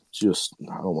just,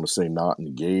 I don't want to say not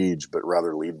engage, but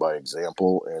rather lead by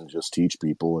example and just teach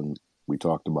people. And we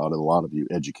talked about it, a lot of you,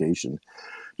 education.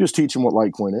 Just teach them what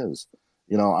Litecoin is.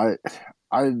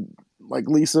 I like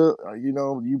Lisa,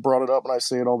 you brought it up, and I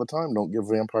say it all the time. Don't give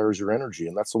vampires your energy.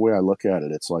 And that's the way I look at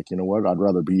it. It's like, you know what? I'd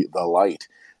rather be the light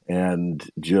and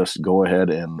just go ahead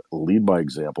and lead by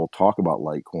example. Talk about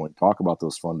Litecoin. Talk about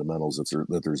those fundamentals.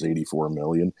 That there's 84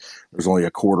 million. There's only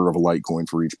a quarter of a Litecoin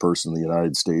for each person in the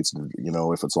United States.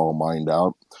 If it's all mined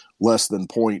out, less than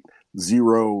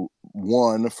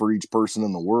 0.01 for each person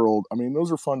in the world. I mean,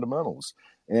 those are fundamentals.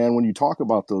 And when you talk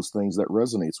about those things, that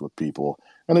resonates with people.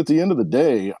 And at the end of the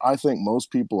day, I think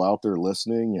most people out there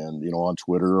listening and, on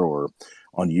Twitter or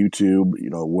on YouTube,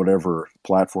 whatever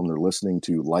platform they're listening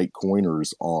to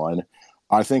Litecoiners on,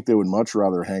 I think they would much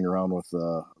rather hang around with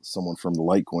someone from the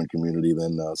Litecoin community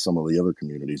than some of the other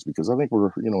communities, because I think we're,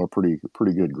 a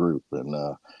pretty good group,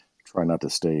 and try not to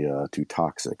stay too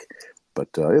toxic. But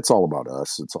it's all about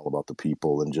us. It's all about the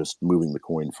people and just moving the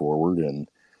coin forward and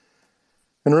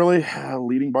really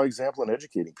leading by example and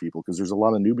educating people, because there's a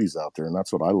lot of newbies out there, and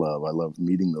that's what I love. I love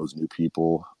meeting those new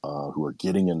people who are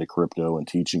getting into crypto and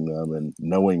teaching them, and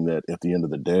knowing that at the end of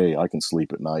the day, I can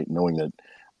sleep at night knowing that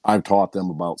I've taught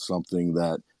them about something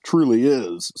that truly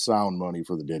is sound money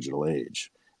for the digital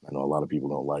age. I know a lot of people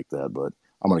don't like that, but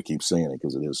I'm going to keep saying it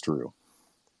because it is true.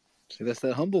 See, that's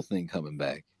that humble thing coming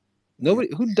back. Nobody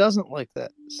who doesn't like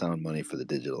that sound money for the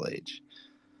digital age.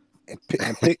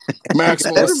 Everybody likes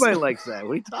that.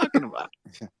 What are you talking about?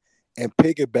 And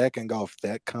piggybacking off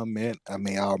that comment, I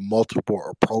mean, our multiple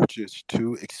approaches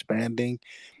to expanding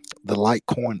the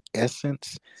Litecoin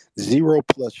essence. 0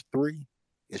 plus 3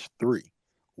 is 3.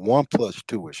 1 plus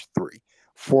 2 is 3.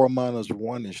 4 minus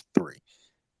 1 is 3.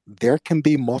 There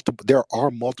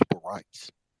are multiple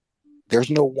rights. There's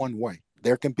no one way.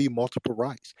 There can be multiple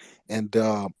rights. And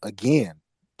again,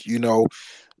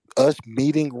 us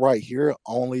meeting right here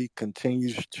only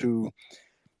continues to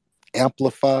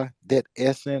amplify that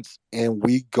essence, and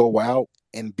we go out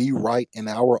and be right in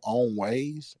our own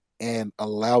ways and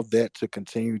allow that to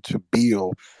continue to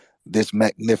build this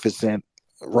magnificent,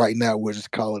 right now we'll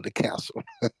just call it a castle.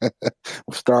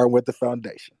 We'll start with the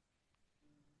foundation.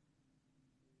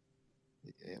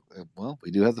 Well,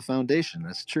 we do have the foundation.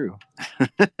 That's true.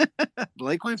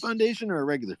 Litecoin Foundation or a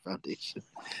regular foundation?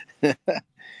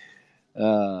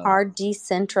 Our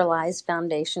decentralized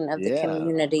foundation of the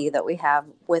community that we have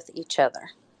with each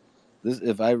other. This,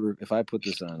 if I put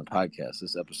this on a podcast,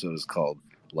 this episode is called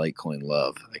Litecoin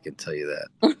Love. I can tell you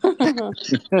that.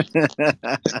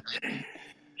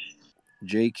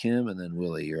 J. Kim and then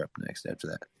Willie, you're up next after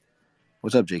that.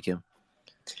 What's up, J. Kim?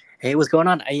 Hey, what's going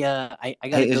on? I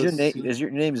gotta go. Is your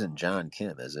name isn't John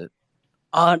Kim, is it?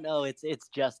 Oh no, it's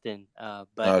Justin. But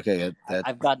okay,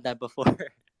 I've gotten that before.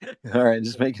 All right,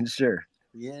 just making sure.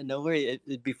 Yeah, no worry.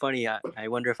 It'd be funny. I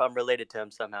wonder if I'm related to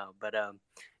him somehow. But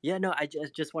yeah, no. I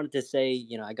just wanted to say,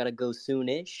 I gotta go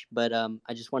soonish. But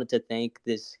I just wanted to thank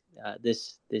this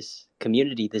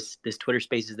community, this Twitter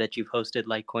Spaces that you've hosted,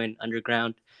 Litecoin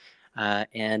Underground.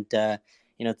 And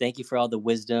thank you for all the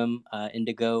wisdom,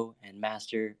 Indigo and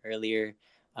Master earlier.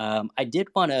 I did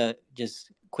want to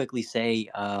just quickly say,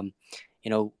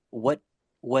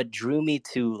 what drew me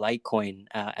to Litecoin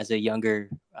as a younger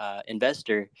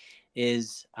investor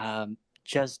is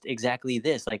just exactly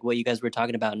this, like what you guys were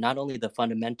talking about. Not only the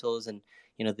fundamentals and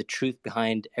the truth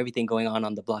behind everything going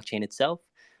on the blockchain itself,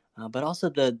 but also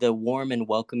the warm and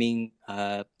welcoming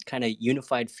kind of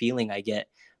unified feeling I get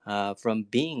from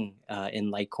being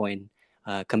in Litecoin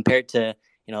compared to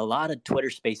a lot of Twitter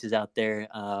Spaces out there.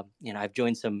 I've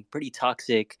joined some pretty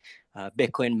toxic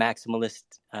Bitcoin maximalist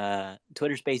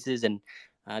Twitter Spaces, and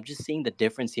just seeing the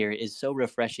difference here is so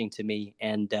refreshing to me.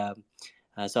 And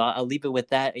so I'll leave it with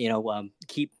that.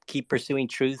 Keep pursuing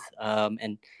truth,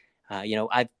 and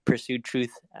I've pursued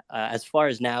truth as far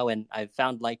as now, and I've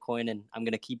found Litecoin, and I'm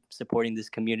going to keep supporting this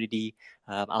community.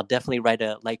 I'll definitely write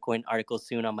a Litecoin article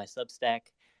soon on my Substack.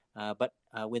 But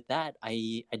with that,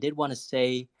 I did want to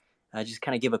say, just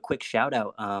kind of give a quick shout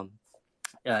out.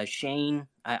 Shane,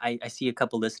 I see a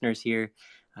couple listeners here.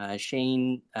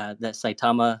 Shane, that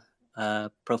Saitama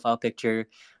profile picture,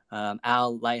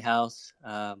 Al Lighthouse,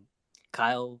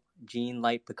 Kyle, Gene,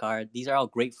 Light, Picard. These are all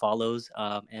great follows,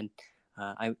 and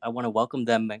I want to welcome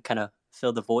them and kind of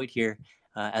fill the void here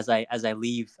as I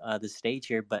leave the stage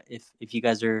here. But if you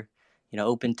guys are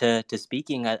open to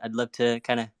speaking, I'd love to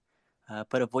kind of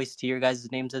put a voice to your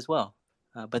guys' names as well.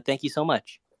 But thank you so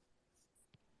much.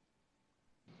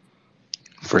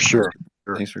 For sure.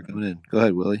 Thanks for coming in. Go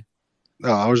ahead, Willie. No,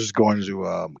 I was just going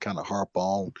to kind of harp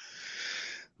on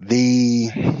the,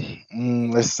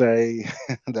 let's say,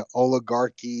 the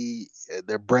oligarchy,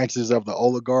 the branches of the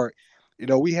oligarch. We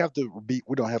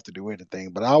don't have to do anything,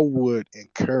 but I would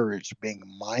encourage being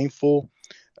mindful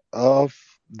of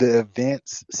the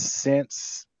events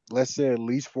since, let's say, at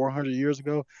least 400 years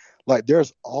ago. Like,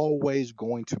 there's always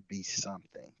going to be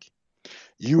something.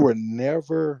 You will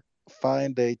never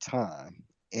find a time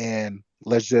in,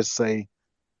 let's just say,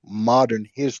 modern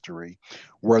history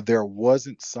where there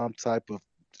wasn't some type of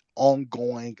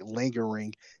ongoing,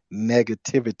 lingering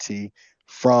negativity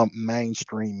from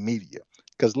mainstream media.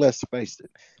 Because let's face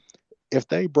it, if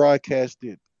they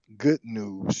broadcasted good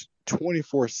news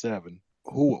 24/7,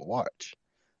 who would watch?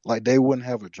 Like they wouldn't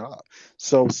have a job.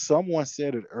 So someone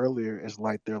said it earlier. It's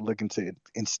like they're looking to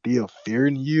instill fear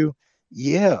in you.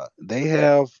 Yeah, they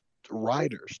have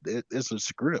writers. It's a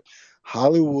script.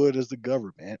 Hollywood is the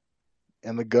government,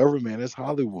 and the government is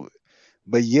Hollywood.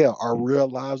 But yeah, are real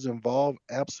lives involved?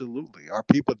 Absolutely. Are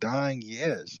people dying?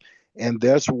 Yes. And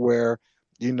that's where,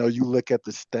 you look at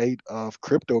the state of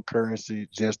cryptocurrency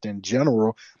just in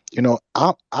general.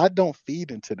 I don't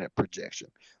feed into that projection.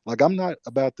 Like I'm not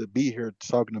about to be here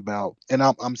talking about, and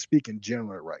I'm speaking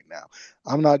generally right now.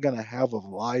 I'm not gonna have a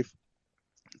life,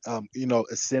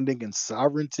 ascending in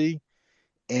sovereignty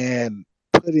and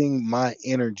putting my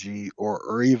energy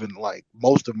or even like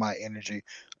most of my energy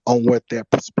on what that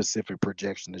specific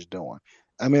projection is doing.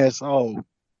 I mean,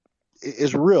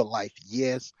 it's real life,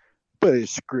 yes, but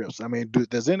it's scripts. I mean,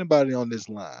 does anybody on this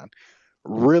line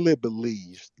really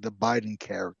believe the Biden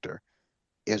character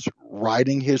is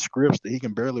writing his scripts that he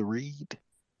can barely read?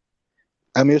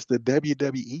 I mean, it's the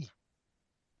WWE.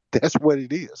 That's what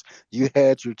it is. You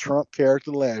had your Trump character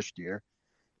last year,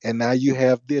 and now you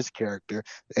have this character.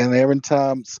 And every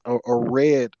time a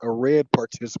red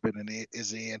participant in it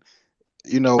is in,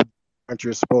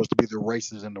 country is supposed to be the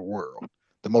racist in the world,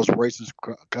 the most racist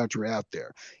country out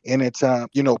there. Anytime,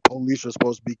 police are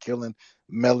supposed to be killing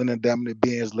melanin dominant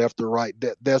beings left or right.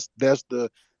 That's the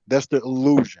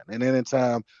illusion. And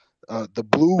anytime the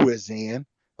blue is in,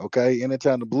 okay,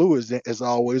 anytime the blue is in, it's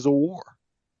always a war.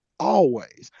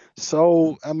 Always.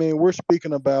 So I mean, we're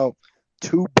speaking about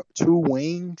two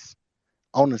wings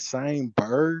on the same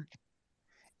bird,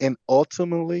 and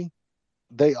ultimately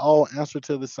they all answer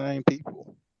to the same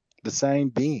people, the same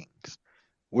beings,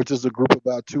 which is a group of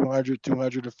about 200,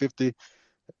 250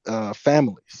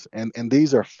 families, and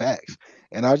these are facts.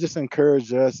 And I just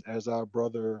encourage us as our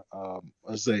brother.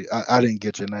 Let's say I didn't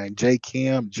get your name, J.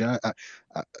 Kim, John.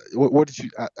 What did you?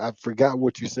 I forgot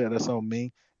what you said. That's on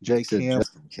me, He J. said Kim,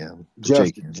 Justin Kim. Jake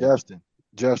Justin, Kim, yeah. Justin,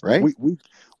 Justin. Right?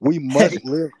 We must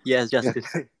live. Yes, Yeah,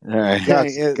 Justin. All right. I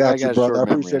got you, got a brother. I short memory.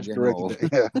 I'm appreciate you getting correcting old.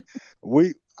 that.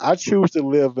 Yeah, I choose to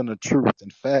live in the truth. In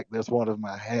fact, that's one of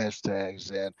my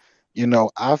hashtags. And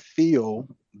I feel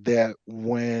that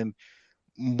when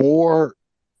more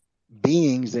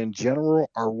beings in general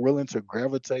are willing to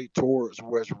gravitate towards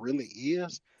where it really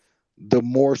is, the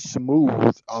more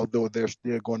smooth, although there's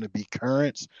still going to be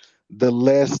currents, the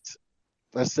less,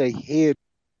 let's say, head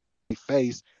we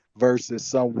face versus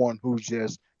someone who's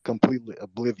just completely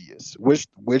oblivious, which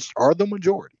are the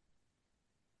majority.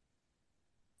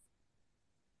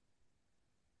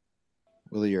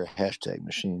 Willie, you're a hashtag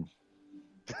machine.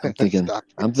 I'm thinking Stop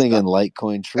it. I'm thinking Stop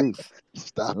Litecoin truth.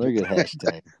 Stop Another good it.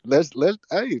 hashtag.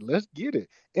 Let's get it.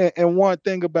 And one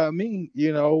thing about me,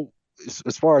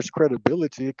 as far as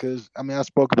credibility, because I mean I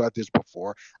spoke about this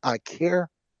before. I care,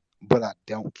 but I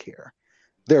don't care.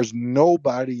 There's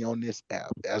nobody on this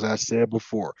app, as I said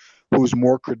before, who's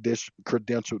more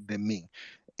credentialed than me.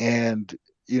 And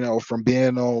from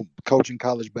being on coaching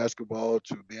college basketball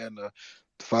to being a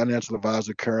financial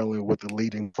advisor currently with a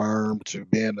leading firm to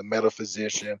being a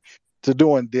metaphysician to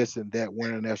doing this and that,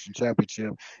 winning a national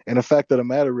championship. And the fact of the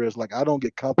matter is, like, I don't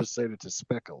get compensated to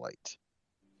speculate.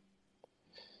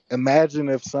 Imagine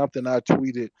if something I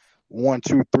tweeted 1,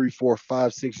 2, 3, 4,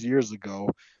 5, 6 years ago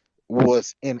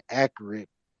was inaccurate,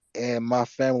 and my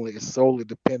family is solely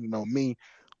dependent on me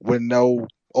with no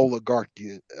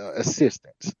oligarchy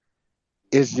assistance.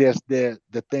 It's just that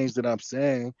the things that I'm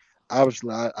saying,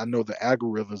 obviously, I know the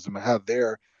algorithms and how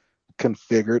they're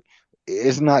configured.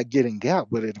 It's not getting out,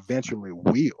 but it eventually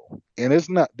will. And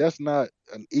that's not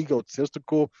an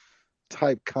egotistical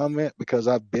type comment because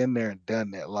I've been there and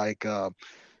done that. Like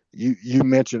you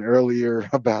mentioned earlier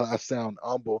about I sound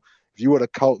humble. If you would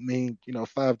have caught me,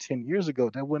 5, 10 years ago,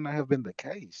 that would not have been the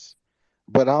case.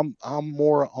 But I'm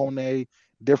more on a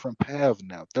different path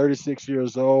now. 36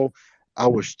 years old. I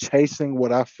was chasing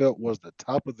what I felt was the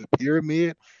top of the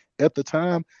pyramid at the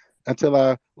time until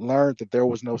I learned that there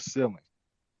was no ceiling.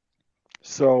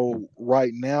 So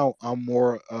right now I'm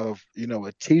more of,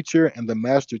 a teacher, and the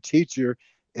master teacher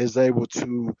is able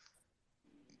to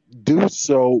do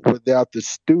so without the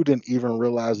student even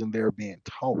realizing they're being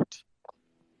taught.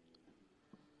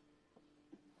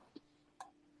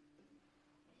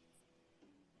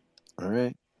 All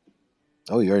right.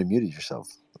 Oh, you already muted yourself.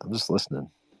 I'm just listening.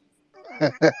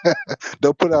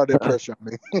 Don't put all that pressure on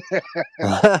me.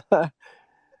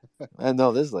 I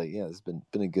know this it's been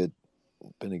a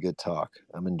good talk.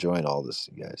 I'm enjoying all this,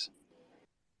 you guys.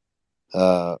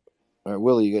 All right,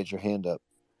 Willie, you got your hand up,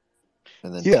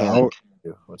 and then Yeah, Ken,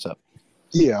 what's up?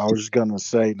 yeah. I was just gonna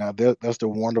say now that's the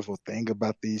wonderful thing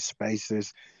about these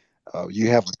spaces. You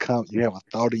have a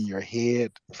thought in your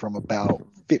head from about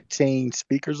 15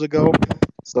 speakers ago.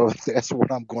 So that's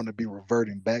what I'm going to be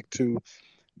reverting back to.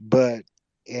 But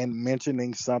in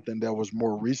mentioning something that was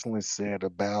more recently said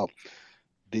about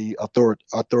the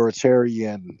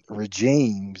authoritarian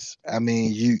regimes, I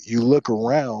mean, you look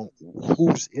around,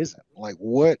 whose isn't? Like,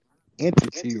 what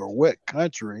entity or what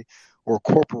country or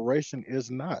corporation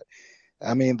is not?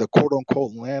 I mean, the quote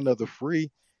unquote land of the free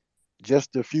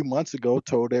just a few months ago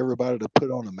told everybody to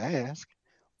put on a mask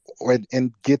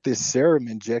and get this serum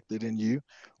injected in you,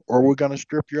 or we're going to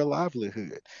strip your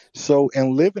livelihood. So,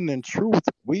 in living in truth,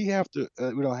 we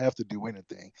don't have to do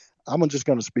anything. I'm just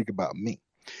going to speak about me.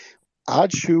 I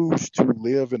choose to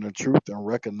live in the truth and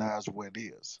recognize what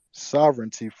is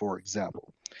sovereignty. For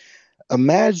example,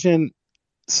 imagine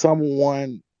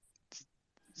someone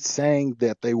saying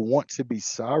that they want to be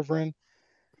sovereign,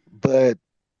 but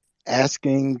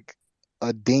asking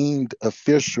a deemed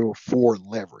official for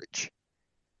leverage,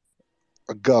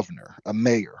 a governor, a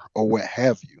mayor, or what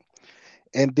have you.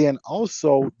 And then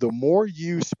also, the more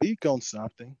you speak on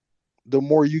something, the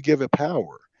more you give it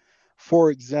power.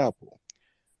 For example,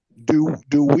 do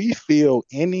we feel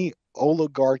any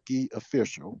oligarchy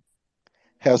official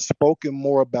has spoken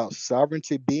more about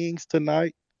sovereignty beings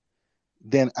tonight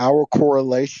than our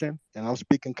correlation, and I'm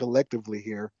speaking collectively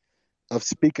here, of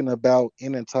speaking about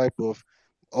any type of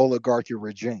oligarchy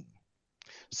regime?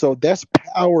 So that's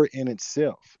power in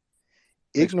itself.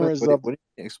 Ignorance of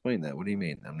Explain that. What do you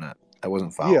mean? I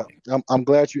wasn't Yeah, following. I'm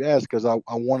glad you asked because I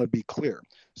want to be clear.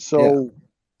 So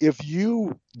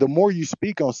the more you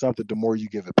speak on something, the more you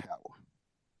give it power.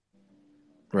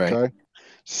 Right. Okay.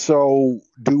 So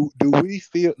do we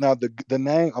feel now the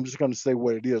name? I'm just going to say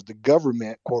what it is. The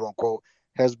government, quote unquote,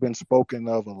 has been spoken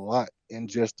of a lot in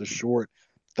just a short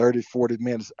 30-40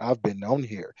 minutes I've been on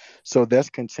here. So that's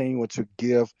continuing to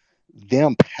give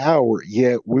them power.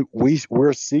 Yet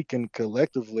we're seeking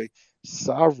collectively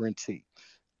sovereignty.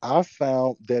 I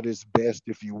found that it's best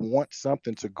if you want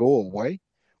something to go away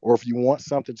or if you want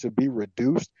something to be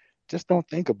reduced, just don't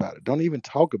think about it. Don't even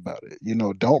talk about it.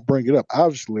 Don't bring it up.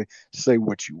 Obviously, say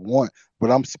what you want, but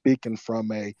I'm speaking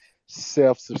from a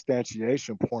self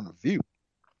substantiation point of view.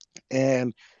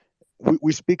 And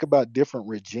we speak about different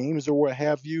regimes or what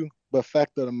have you, but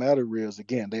fact of the matter is,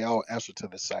 again, they all answer to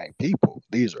the same people.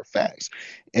 These are facts.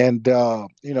 And,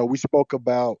 we spoke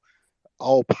about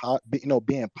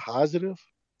being positive.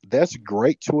 That's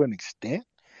great to an extent.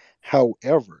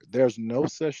 However, there's no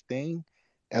such thing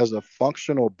as a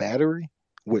functional battery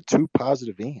with two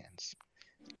positive ends.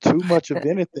 Too much of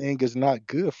anything is not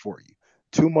good for you.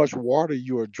 Too much water,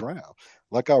 you are drowned.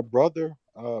 Like our brother,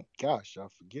 gosh, I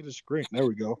forget his screen. There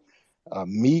we go.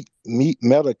 Meet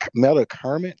Meta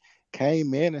Kermit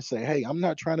came in and said, "Hey, I'm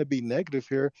not trying to be negative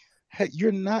here. Hey,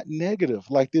 you're not negative.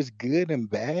 Like this good and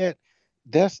bad.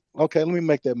 That's okay. Let me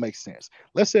make that make sense.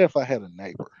 Let's say if I had a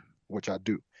neighbor, which I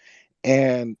do,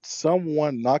 and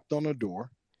someone knocked on the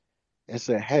door and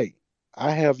said, "Hey,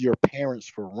 I have your parents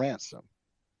for ransom."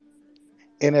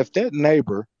 And if that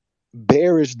neighbor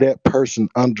buries that person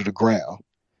under the ground,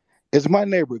 is my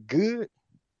neighbor good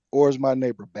or is my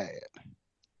neighbor bad?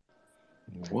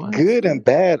 What? Good and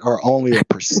bad are only a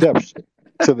perception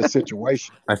to the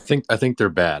situation. I think they're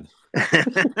bad.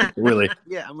 Really?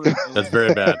 Yeah, That's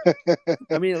very bad.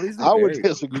 I mean, at least they I would bury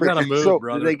them. disagree. You gotta move, So, Did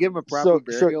brother. they give him a proper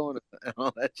burial and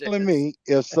all that jazz? telling me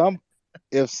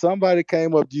if somebody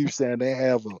came up to you saying they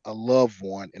have a loved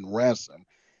one in ransom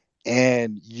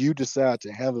and you decide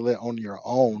to handle it on your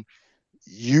own,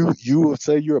 you would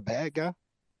say you're a bad guy?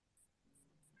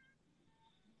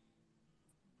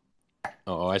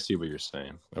 Oh, I see what you're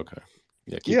saying. Okay.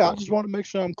 Yeah, keep Yeah, going. I just want to make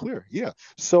sure I'm clear. Yeah.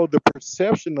 So the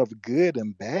perception of good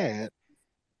and bad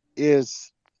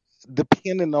is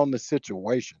depending on the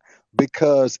situation.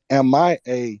 Because am I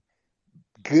a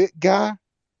good guy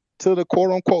to the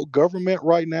quote unquote government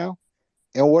right now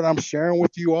and what I'm sharing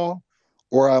with you all?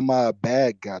 Or am I a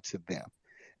bad guy to them?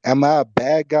 Am I a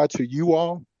bad guy to you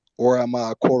all? Or am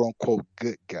I a quote unquote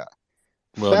good guy?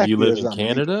 Well, do Fact you live is, in I'm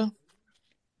neither. Canada?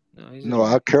 No,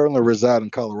 I currently reside in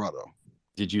Colorado.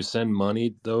 Did you send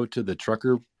money though to the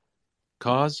trucker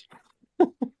cause?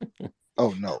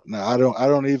 Oh no, I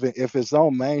don't even. If it's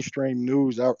on mainstream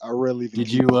news, I really even.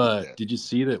 Did you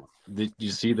see that? Did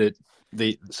you see that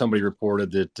somebody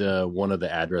reported that one of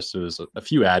the addresses, a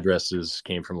few addresses,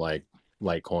 came from like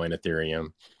Litecoin,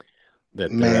 Ethereum,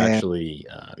 that they're actually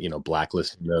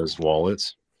blacklisting those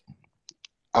wallets?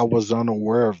 I was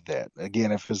unaware of that.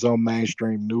 Again, if it's on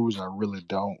mainstream news, I really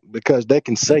don't, because they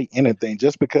can say anything.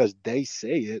 Just because they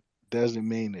say it doesn't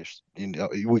mean it's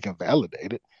we can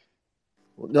validate it.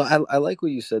 No, I like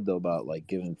what you said though about like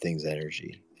giving things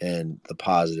energy and the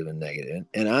positive and negative.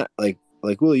 And I like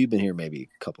Will, you've been here maybe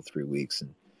a couple 3 weeks,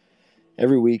 and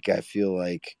every week I feel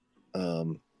like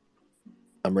um,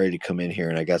 I'm ready to come in here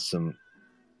and I got some.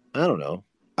 I don't know.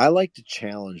 I like to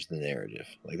challenge the narrative.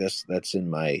 Like that's in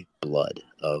my blood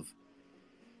of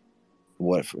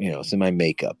what it's in my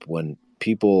makeup. When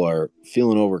people are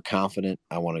feeling overconfident,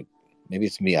 I want to. Maybe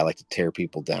it's me. I like to tear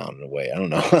people down in a way. I don't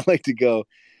know. I like to go,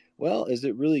 well, is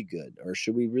it really good, or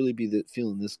should we really be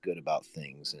feeling this good about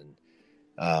things? And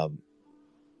um,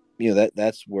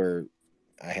 that's where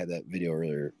I had that video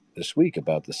earlier this week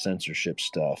about the censorship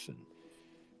stuff. And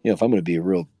if I'm going to be a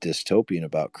real dystopian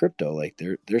about crypto, like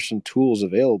there's some tools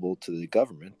available to the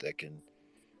government that can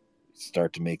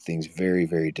start to make things very,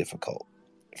 very difficult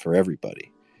for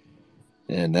everybody.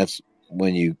 And that's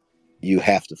when you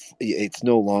have to. It's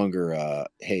no longer a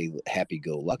hey happy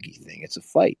go lucky thing. It's a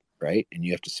fight, right? And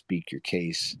you have to speak your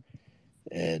case,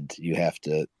 and you have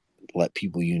to let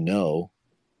people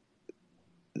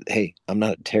hey, I'm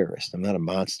not a terrorist. I'm not a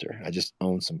monster. I just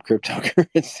own some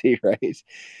cryptocurrency, right?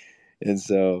 And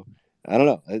so I don't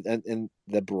know. And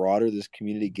the broader this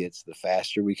community gets, the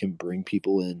faster we can bring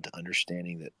people into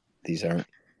understanding that these aren't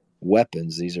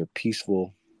weapons. These are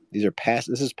peaceful. These are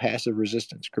This is passive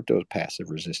resistance. Crypto is passive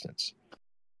resistance.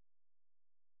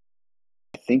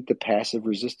 I think the passive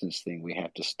resistance thing we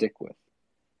have to stick with,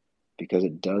 because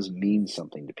it does mean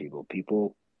something to people.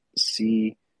 People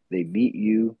see, they meet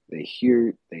you, they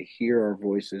hear our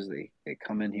voices, they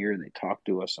come in here and they talk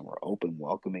to us, and we're open,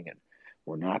 welcoming, and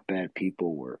we're not bad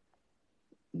people. We're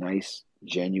nice,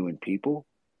 genuine people.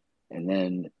 And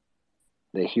then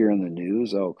they hear on the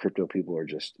news, oh, crypto people are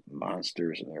just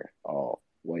monsters and they're all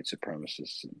white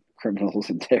supremacists and criminals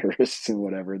and terrorists and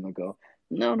whatever. And they'll go,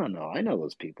 no, I know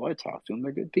those people. I talk to them.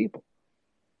 They're good people.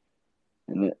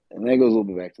 And that goes a little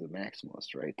bit back to the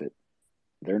maximalists, right? That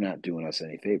they're not doing us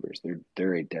any favors.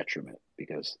 They're a detriment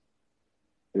because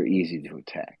they're easy to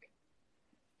attack.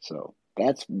 So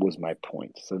that was my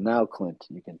point. So now, Clint,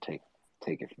 you can take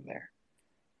it from there.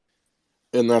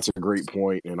 And that's a great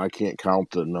point, and I can't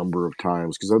count the number of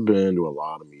times, because I've been to a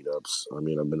lot of meetups. I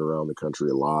mean, I've been around the country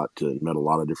a lot and met a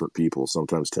lot of different people.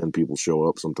 Sometimes 10 people show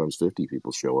up, sometimes 50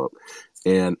 people show up.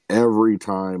 And every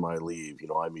time I leave,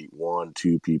 I meet 1,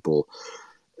 2 people,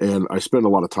 and I spend a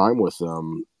lot of time with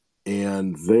them,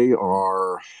 and they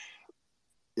are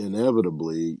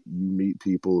inevitably, you meet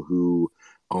people who,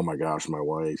 oh my gosh, my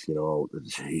wife,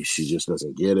 she just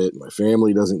doesn't get it. My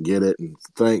family doesn't get it. And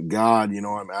thank God,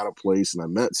 I'm at a place and I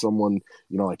met someone,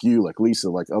 like you, like Lisa,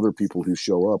 like other people who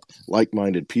show up,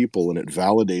 like-minded people, and it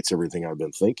validates everything I've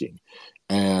been thinking.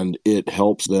 And it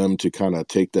helps them to kind of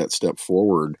take that step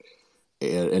forward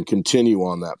and continue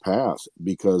on that path,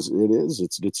 because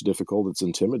it's difficult, it's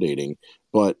intimidating.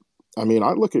 But I mean,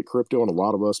 I look at crypto, and a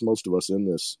lot of us, most of us in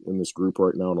this group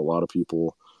right now, and a lot of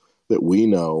people that we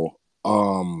know,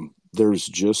 there's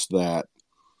just that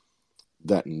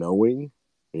knowing,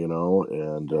 and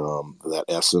that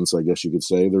essence, I guess you could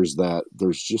say.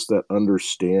 There's just that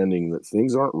understanding that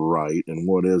things aren't right, and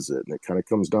what is it? And it kind of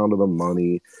comes down to the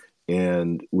money,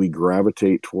 and we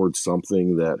gravitate towards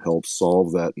something that helps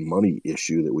solve that money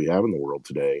issue that we have in the world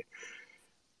today.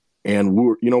 And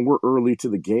we're early to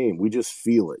the game. We just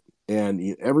feel it.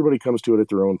 And everybody comes to it at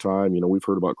their own time. We've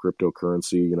heard about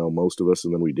cryptocurrency, most of us,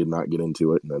 and then we did not get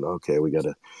into it. And then, okay, we got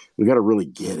to really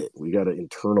get it. We got to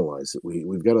internalize it.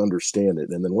 We've got to understand it.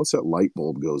 And then once that light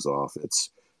bulb goes off, it's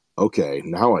okay.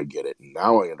 Now I get it.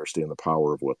 Now I understand the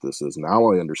power of what this is.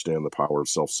 Now I understand the power of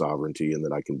self-sovereignty, and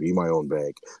that I can be my own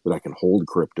bank, that I can hold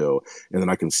crypto, and then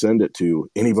I can send it to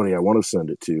anybody I want to send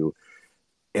it to,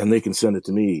 and they can send it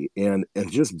to me. And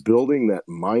just building that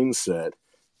mindset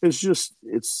is just,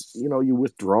 you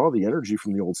withdraw the energy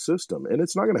from the old system, and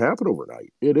it's not going to happen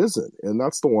overnight. It isn't. And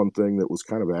that's the one thing that was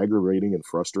kind of aggravating and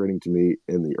frustrating to me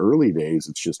in the early days.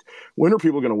 It's just, when are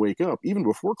people going to wake up? Even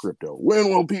before crypto, when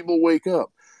will people wake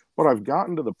up? But I've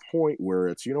gotten to the point where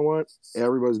it's, you know what?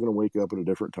 Everybody's going to wake up at a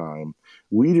different time.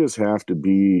 We just have to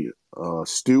be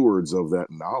stewards of that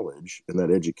knowledge and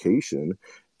that education,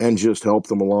 and just help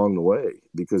them along the way,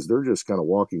 because they're just kind of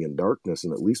walking in darkness,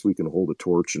 and at least we can hold a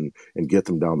torch and get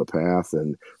them down the path.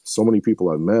 And so many people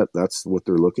I've met, that's what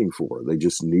they're looking for. They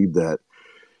just need that.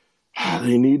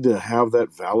 They need to have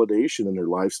that validation in their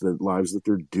lives that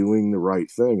they're doing the right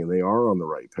thing and they are on the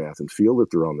right path, and feel that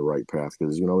they're on the right path,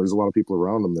 because there's a lot of people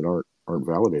around them that aren't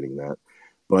validating that.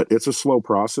 But it's a slow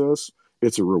process.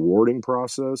 It's a rewarding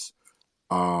process.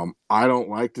 I don't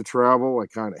like to travel. I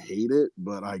kind of hate it,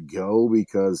 but I go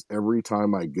because every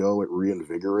time I go, it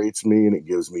reinvigorates me, and it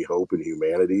gives me hope in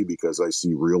humanity, because I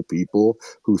see real people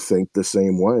who think the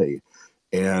same way.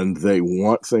 and they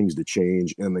want things to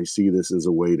change, and they see this as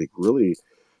a way to really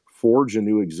forge a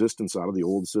new existence out of the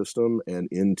old system and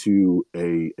into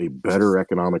a better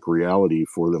economic reality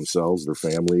for themselves, their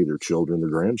family, their children, their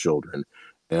grandchildren.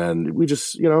 And we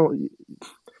just,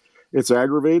 it's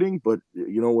aggravating, but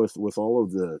with all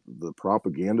of the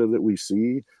propaganda that we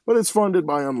see, but it's funded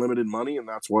by unlimited money, and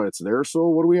that's why it's there. So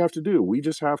what do we have to do? We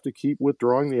just have to keep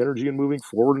withdrawing the energy and moving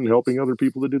forward and helping other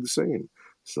people to do the same.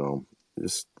 So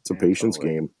it's a patience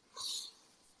totally. game.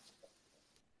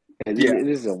 It Yeah.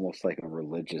 is almost like a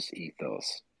religious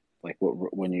ethos. Like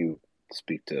when you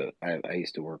speak to, I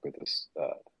used to work with this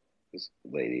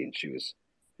lady, and she was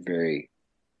very,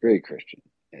 very Christian,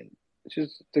 and she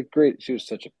was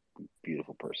such a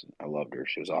beautiful person. I loved her.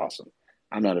 She was awesome.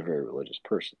 I'm not a very religious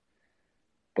person,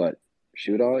 but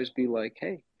she would always be like,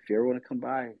 "Hey, if you ever want to come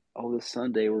by, this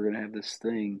Sunday we're gonna have this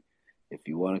thing. If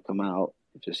you want to come out,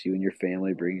 just you and your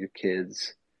family, bring your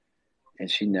kids." And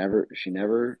she never,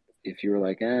 if you were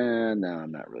like, no,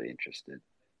 I'm not really interested.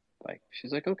 Like,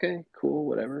 she's like, okay, cool,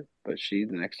 whatever. But the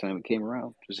next time it came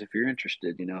around, just if you're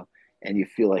interested, and you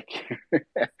feel like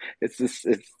it's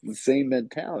the same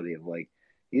mentality of like,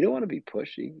 you don't want to be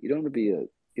pushy. You don't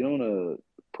want to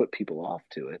put people off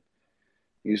to it.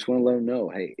 You just want to let them know,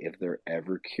 hey, if they're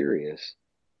ever curious,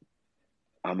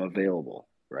 I'm available,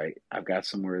 right? I've got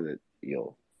somewhere that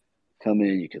you'll come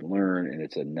in, you can learn, and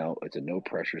it's a no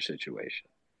pressure situation.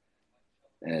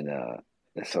 And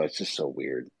so it's just so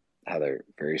weird how they're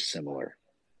very similar.